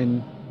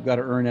season. We've got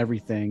to earn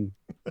everything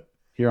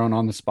here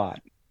on the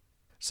spot.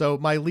 So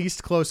my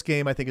least close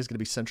game, I think, is going to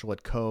be Central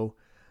at Co.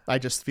 I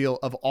just feel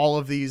of all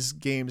of these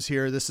games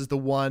here, this is the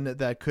one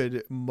that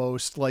could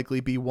most likely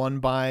be won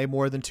by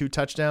more than 2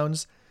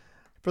 touchdowns.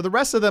 For the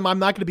rest of them, I'm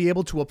not going to be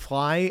able to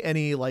apply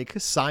any like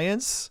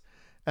science,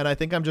 and I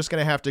think I'm just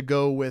going to have to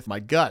go with my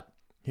gut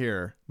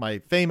here, my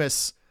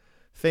famous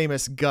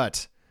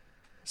gut.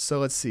 So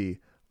let's see.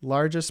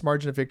 Largest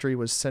margin of victory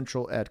was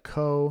Central at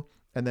Co,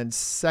 and then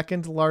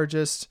second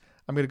largest,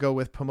 I'm going to go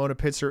with Pomona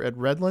Pitzer at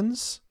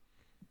Redlands.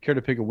 Care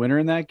to pick a winner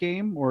in that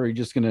game, or are you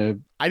just gonna?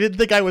 I didn't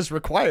think I was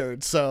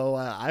required, so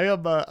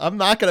I'm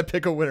not gonna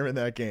pick a winner in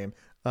that game.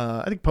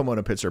 I think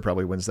Pomona Pitzer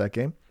probably wins that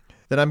game.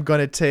 Then I'm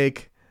gonna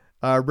take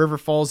River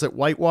Falls at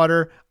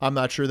Whitewater. I'm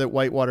not sure that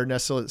Whitewater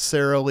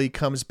necessarily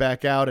comes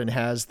back out and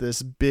has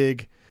this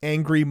big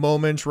angry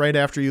moment right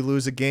after you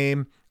lose a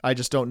game. I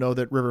just don't know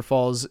that River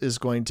Falls is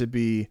going to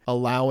be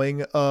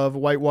allowing of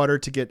Whitewater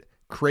to get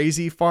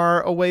crazy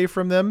far away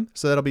from them.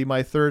 So that'll be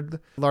my third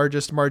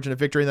largest margin of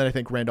victory. And then I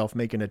think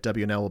Randolph-Macon at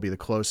WNL will be the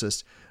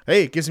closest.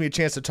 Hey, it gives me a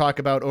chance to talk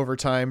about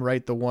overtime,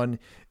 right? The one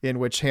in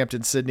which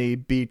Hampton-Sydney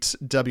beat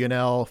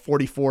WNL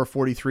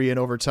 44-43 in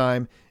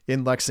overtime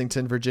in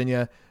Lexington,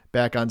 Virginia,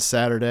 back on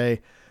Saturday.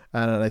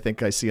 And I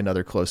think I see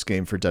another close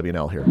game for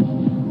WNL here.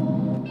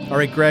 All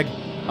right, Greg,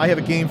 I have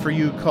a game for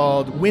you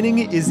called Winning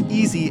is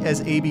Easy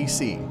as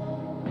ABC.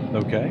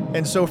 Okay.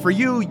 And so for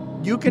you,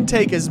 you can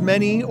take as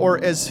many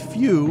or as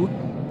few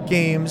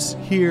games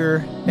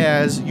here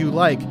as you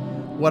like.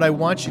 What I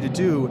want you to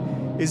do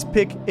is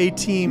pick a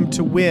team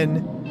to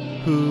win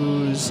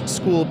whose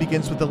school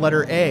begins with the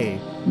letter A.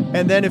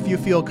 And then if you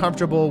feel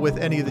comfortable with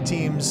any of the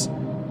teams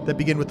that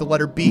begin with the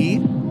letter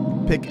B,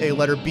 pick a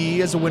letter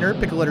B as a winner,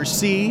 pick a letter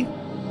C,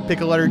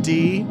 pick a letter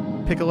D,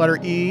 pick a letter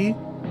E.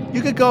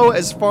 You could go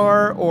as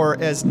far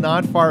or as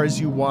not far as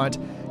you want.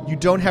 You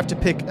don't have to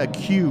pick a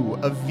Q,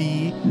 a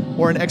V,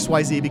 or an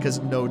XYZ because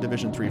no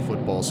Division III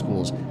football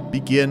schools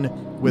begin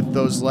with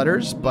those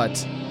letters,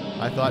 but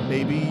I thought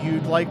maybe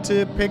you'd like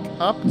to pick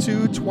up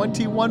to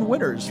 21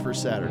 winners for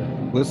Saturday.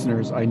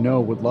 Listeners, I know,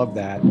 would love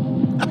that.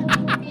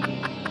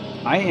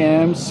 I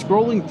am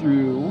scrolling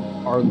through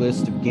our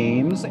list of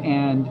games,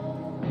 and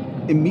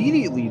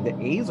immediately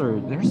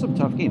there's some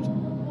tough games.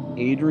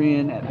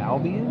 Adrian at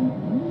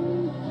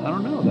Albion? I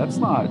don't know. That's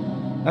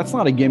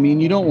not a gimme,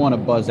 and you don't want to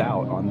buzz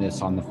out on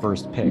this on the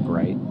first pick,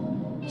 right?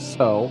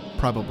 So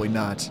probably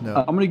not. No.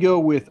 I'm going to go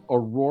with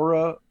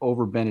Aurora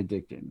over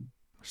Benedictine.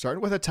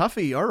 Starting with a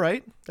toughie. All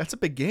right. That's a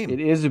big game.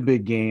 It is a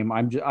big game.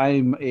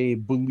 I'm a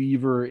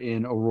believer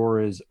in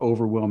Aurora's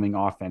overwhelming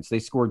offense. They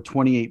scored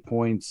 28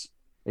 points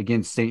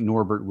against St.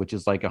 Norbert, which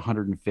is like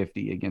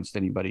 150 against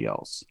anybody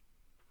else.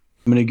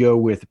 I'm going to go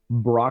with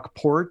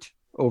Brockport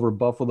over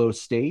Buffalo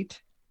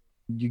State.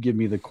 You give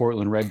me the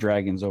Cortland Red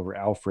Dragons over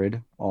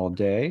Alfred all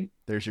day.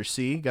 There's your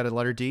C. Got a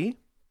letter D.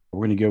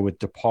 We're going to go with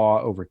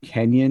DePauw over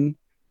Kenyon.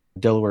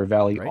 Delaware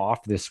Valley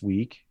off this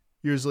week.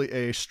 Usually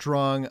a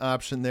strong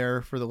option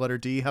there for the letter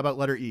D. How about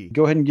letter E?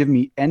 Go ahead and give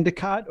me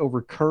Endicott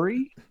over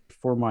Curry.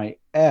 For my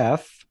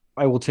F,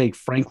 I will take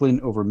Franklin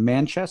over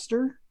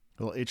Manchester.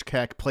 A little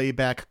HCAC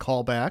playback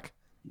callback.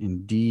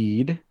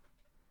 Indeed.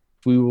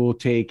 We will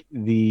take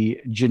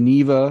the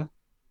Geneva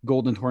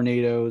Golden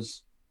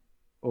Tornadoes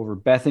over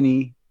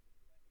Bethany.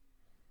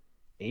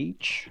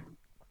 H.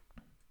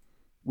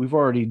 We've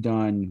already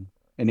done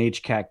an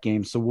HCAC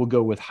game, so we'll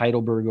go with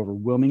Heidelberg over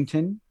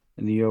Wilmington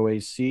in the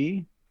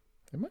OAC.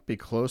 It might be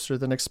closer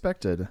than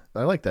expected.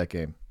 I like that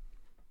game.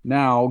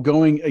 Now,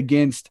 going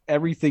against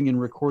everything in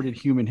recorded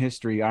human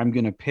history, I'm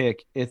going to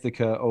pick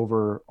Ithaca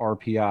over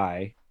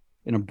RPI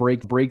in a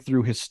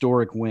breakthrough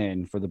historic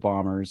win for the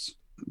Bombers.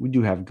 We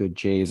do have good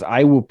J's.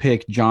 I will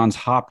pick Johns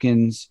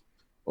Hopkins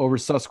over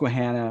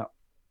Susquehanna.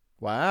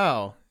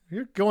 Wow.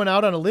 You're going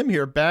out on a limb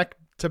here,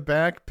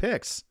 back-to-back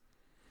picks.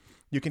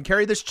 You can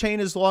carry this chain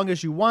as long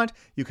as you want.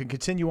 You can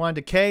continue on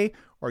to K,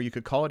 or you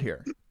could call it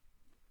here.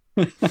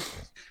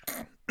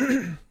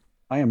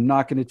 I am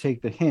not going to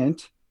take the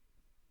hint.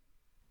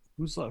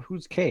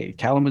 Who's K?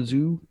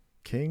 Kalamazoo?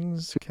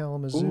 Kings,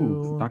 Kalamazoo.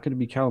 Ooh, not going to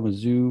be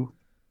Kalamazoo.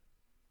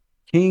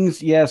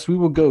 Kings, yes, we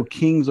will go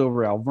Kings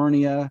over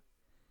Alvernia.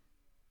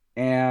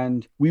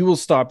 And we will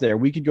stop there.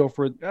 We could go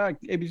for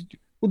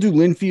we'll do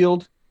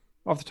Linfield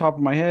off the top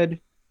of my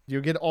head. You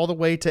get all the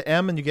way to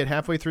M and you get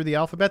halfway through the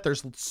alphabet.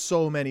 There's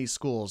so many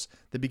schools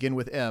that begin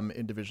with M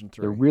in Division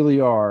III. There really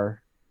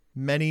are.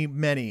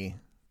 Many.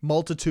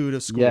 Multitude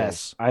of schools.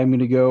 Yes, I'm going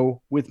to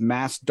go with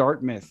Mass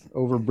Dartmouth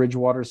over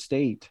Bridgewater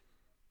State.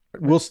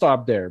 We'll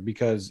stop there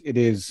because it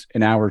is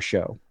an hour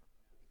show.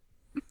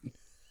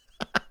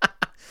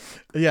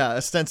 Yeah,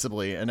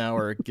 ostensibly an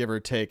hour, give or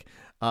take.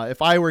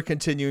 If I were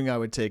continuing, I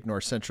would take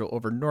North Central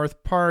over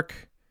North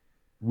Park.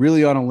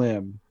 Really on a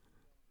limb.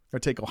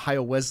 I'd take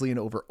Ohio Wesleyan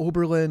over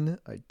Oberlin.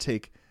 I'd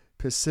take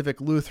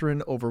Pacific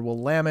Lutheran over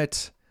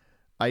Willamette.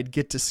 I'd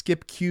get to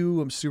skip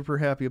Q. I'm super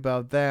happy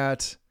about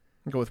that.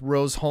 I'd go with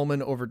Rose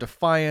Holman over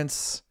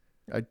Defiance.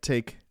 I'd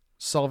take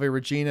Salve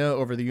Regina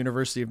over the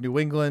University of New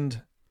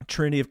England.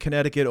 Trinity of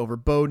Connecticut over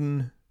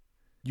Bowdoin.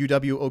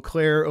 UW Eau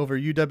Claire over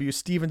UW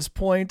Stevens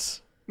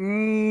Point.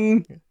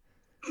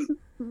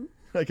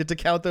 I get to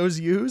count those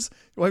U's?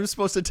 I'm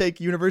supposed to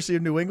take University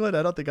of New England?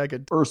 I don't think I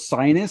could.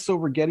 Ursinus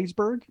over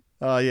Gettysburg?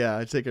 Yeah,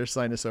 I take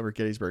Ursinus over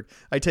Gettysburg.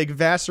 I take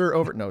Vassar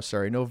over... No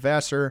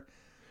Vassar.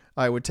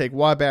 I would take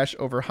Wabash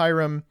over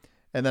Hiram,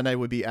 and then I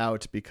would be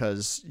out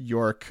because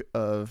York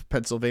of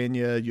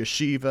Pennsylvania,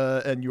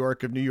 Yeshiva, and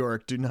York of New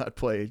York do not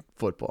play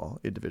football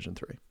in Division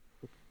III.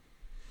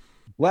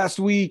 Last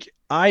week,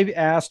 I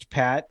asked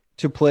Pat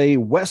to play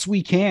Wes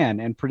We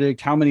Can and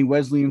predict how many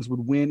Wesleyans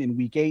would win in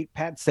week 8.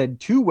 Pat said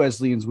 2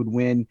 Wesleyans would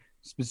win,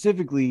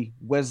 specifically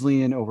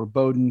Wesleyan over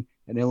Bowdoin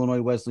and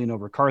Illinois Wesleyan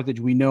over Carthage.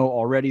 We know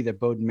already that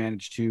Bowdoin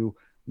managed to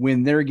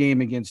win their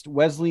game against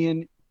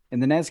Wesleyan in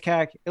the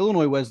NESCAC.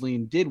 Illinois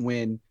Wesleyan did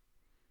win,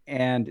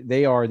 and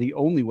they are the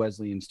only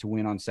Wesleyans to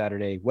win on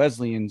Saturday.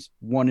 Wesleyans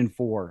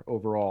 1-4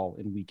 overall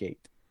in week 8.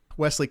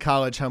 Wesley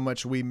College, how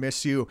much we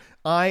miss you.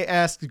 I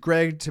asked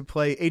Greg to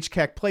play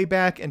HCAC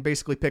playback and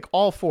basically pick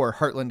all 4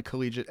 Heartland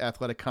Collegiate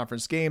Athletic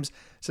Conference games,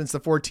 since the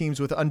 4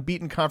 teams with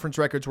unbeaten conference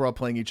records were all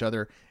playing each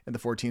other, and the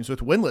 4 teams with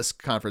winless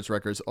conference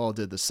records all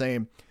did the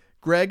same.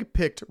 Greg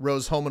picked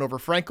Rose-Hulman over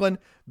Franklin,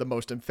 the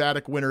most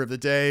emphatic winner of the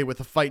day, with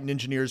the Fightin'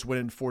 Engineers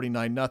winning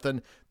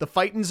 49-0. The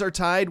Fightins are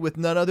tied with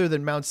none other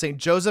than Mount St.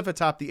 Joseph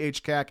atop the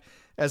HCAC,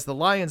 as the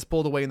Lions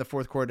pulled away in the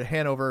fourth quarter to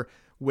Hanover,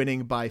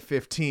 winning by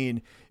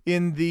 15.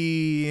 In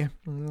the,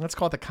 let's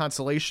call it the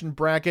consolation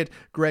bracket,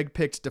 Greg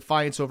picked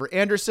Defiance over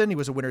Anderson. He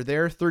was a winner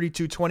there,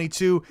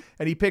 32-22.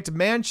 And he picked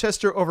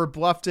Manchester over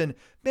Bluffton.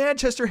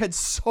 Manchester had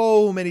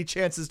so many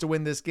chances to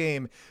win this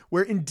game,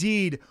 where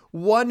indeed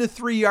 1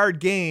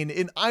 3-yard gain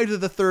in either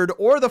the third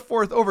or the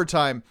fourth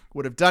overtime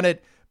would have done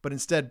it. But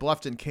instead,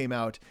 Bluffton came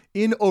out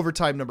in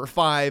overtime number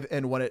 5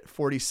 and won it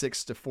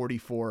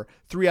 46-44.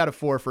 3 out of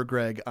 4 for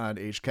Greg on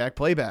HCAC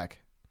playback.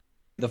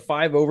 The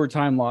 5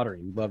 overtime lottery.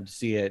 We'd love to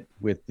see it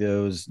with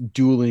those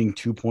dueling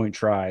 2-point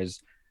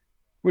tries.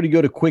 We're going to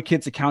go to Quick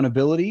Hits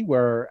Accountability,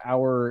 where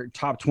our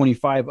top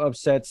 25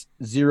 upsets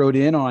zeroed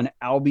in on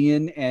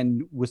Albion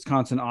and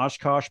Wisconsin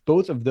Oshkosh.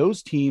 Both of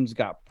those teams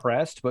got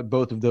pressed, but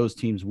both of those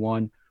teams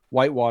won.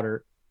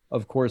 Whitewater,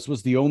 of course,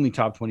 was the only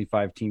top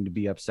 25 team to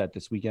be upset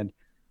this weekend.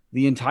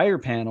 The entire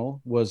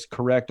panel was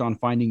correct on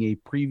finding a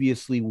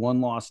previously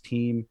one-loss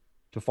team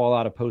to fall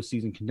out of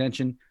postseason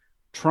contention.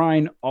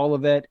 Trine,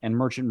 Olivet, and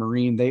Merchant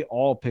Marine, they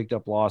all picked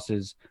up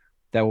losses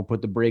that will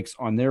put the brakes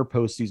on their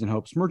postseason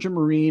hopes. Merchant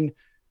Marine,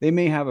 they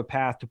may have a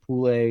path to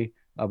Pool A,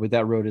 but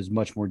that road is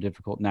much more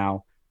difficult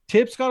now.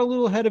 Tips got a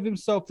little ahead of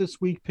himself this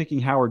week, picking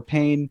Howard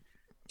Payne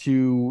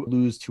to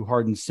lose to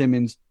Hardin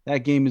Simmons.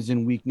 That game is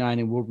in week 9,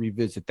 and we'll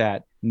revisit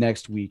that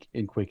next week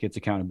in Quick Hits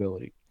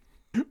Accountability.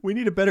 We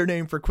need a better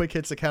name for Quick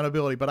Hits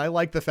Accountability, but I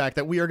like the fact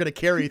that we are going to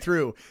carry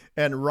through,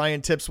 and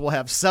Ryan Tips will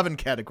have 7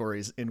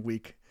 categories in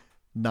week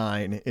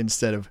 9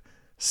 instead of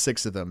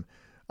 6 of them.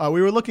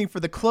 We were looking for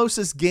the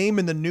closest game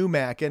in the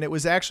NEWMAC, and it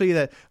was actually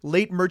the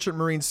late Merchant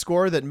Marine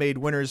score that made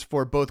winners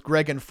for both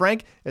Greg and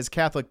Frank, as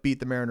Catholic beat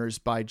the Mariners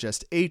by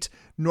just 8,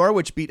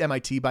 Norwich beat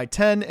MIT by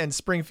 10, and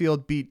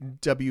Springfield beat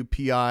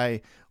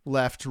WPI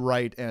left,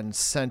 right, and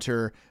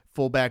center,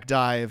 fullback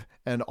dive,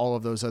 and all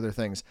of those other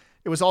things.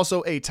 It was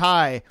also a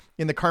tie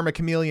in the Karma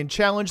Chameleon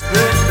Challenge.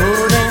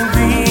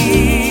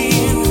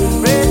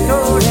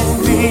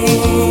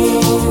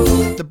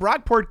 The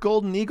Brockport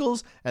Golden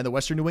Eagles and the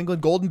Western New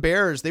England Golden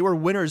Bears, they were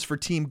winners for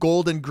Team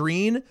Gold and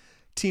Green.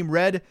 Team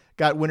Red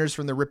got winners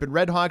from the Ripon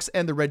Redhawks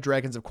and the Red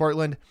Dragons of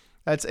Cortland.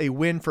 That's a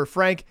win for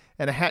Frank,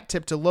 and a hat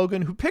tip to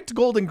Logan, who picked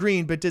Gold and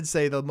Green, but did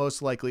say the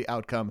most likely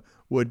outcome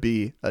would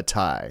be a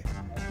tie.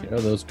 Yeah,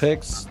 those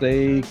picks,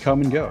 they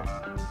come and go.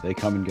 They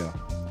come and go.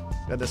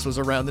 And this was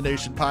Around the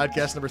Nation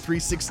podcast number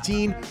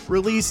 316,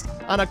 released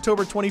on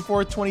October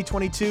 24th,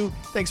 2022.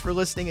 Thanks for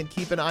listening, and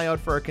keep an eye out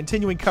for our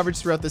continuing coverage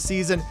throughout the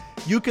season.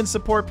 You can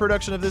support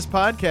production of this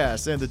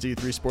podcast and the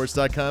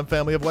D3Sports.com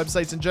family of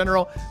websites in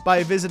general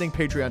by visiting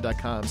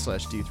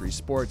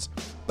patreon.com/D3Sports.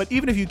 But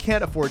even if you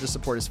can't afford to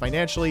support us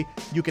financially,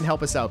 you can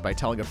help us out by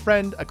telling a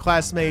friend, a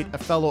classmate, a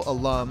fellow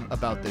alum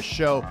about this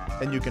show,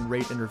 and you can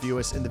rate and review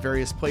us in the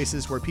various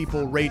places where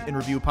people rate and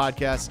review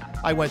podcasts.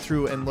 I went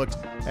through and looked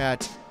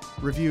at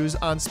reviews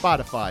on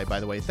Spotify, by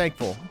the way.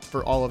 Thankful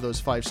for all of those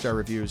 5-star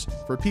reviews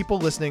for people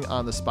listening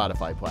on the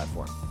Spotify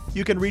platform.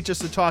 You can reach us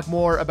to talk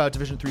more about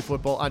Division III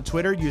football on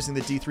Twitter using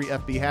the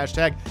D3FB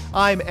hashtag.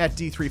 I'm at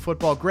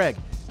D3Football. Greg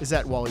is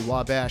at Wally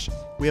Wabash.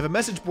 We have a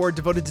message board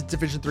devoted to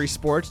Division III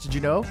sports. Did you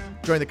know?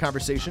 Join the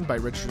conversation by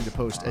registering to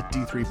post at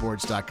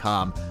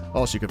D3Boards.com.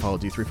 Also, you can follow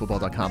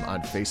D3Football.com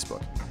on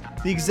Facebook.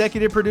 The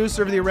executive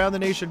producer of the Around the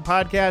Nation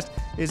podcast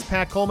is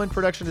Pat Coleman.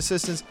 Production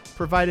assistance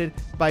provided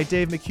by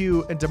Dave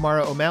McHugh and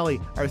Damara O'Malley.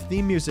 Our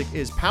theme music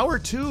is Power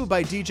 2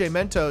 by DJ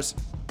Mentos.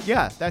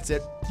 Yeah, that's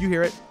it. You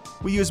hear it.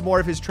 We use more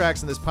of his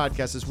tracks in this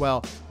podcast as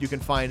well. You can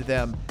find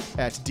them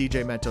at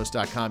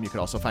djmentos.com. You can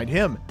also find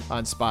him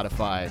on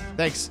Spotify.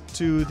 Thanks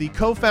to the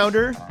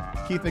co-founder,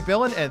 Keith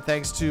McMillan, and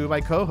thanks to my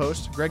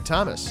co-host, Greg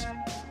Thomas.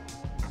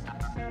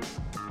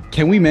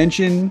 Can we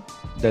mention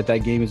that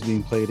game is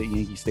being played at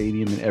Yankee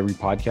Stadium in every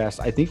podcast?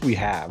 I think we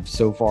have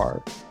so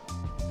far.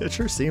 It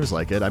sure seems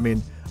like it. I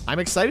mean, I'm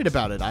excited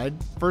about it.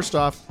 First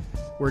off,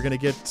 we're going to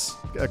get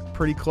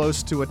pretty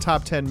close to a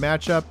top 10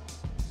 matchup,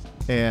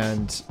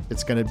 and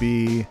it's going to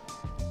be,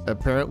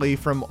 apparently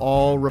from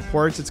all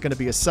reports, it's going to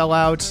be a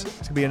sellout. It's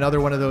going to be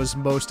another one of those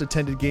most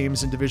attended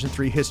games in Division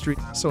III history,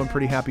 so I'm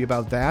pretty happy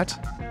about that.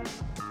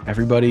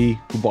 Everybody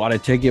who bought a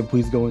ticket,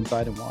 please go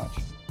inside and watch.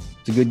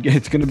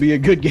 It's going to be a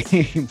good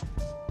game.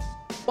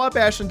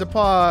 Wabash and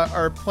DePaul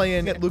are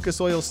playing at Lucas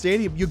Oil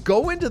Stadium. You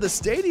go into the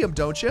stadium,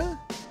 don't you?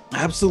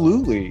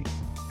 Absolutely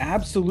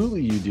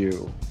you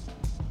do.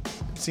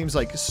 It seems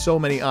like so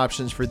many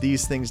options for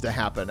these things to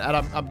happen, and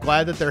I'm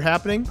glad that they're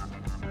happening.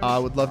 I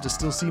would love to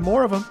still see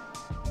more of them.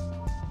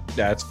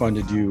 Yeah, it's fun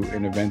to do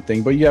an event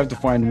thing, but you have to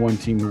find one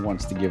team who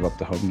wants to give up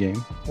the home game.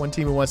 One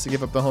team who wants to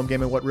give up the home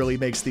game, and what really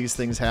makes these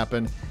things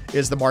happen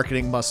is the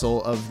marketing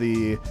muscle of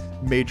the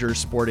major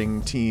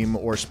sporting team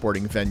or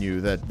sporting venue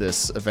that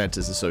this event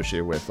is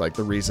associated with. Like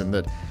the reason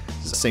that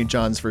St.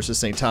 John's versus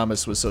St.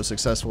 Thomas was so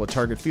successful at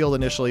Target Field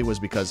initially was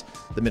because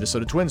the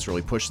Minnesota Twins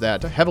really pushed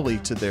that heavily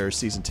to their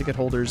season ticket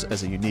holders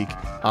as a unique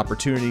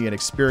opportunity and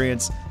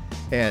experience.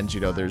 And, you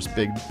know, there's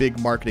big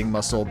marketing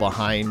muscle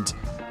behind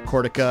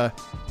Cortica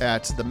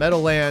at the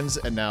Meadowlands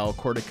and now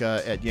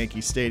Cortica at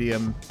Yankee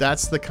Stadium.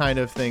 That's the kind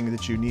of thing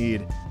that you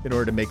need in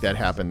order to make that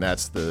happen.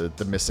 That's the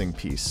missing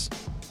piece.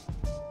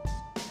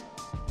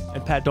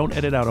 And Pat, don't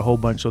edit out a whole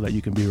bunch so that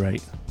you can be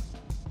right.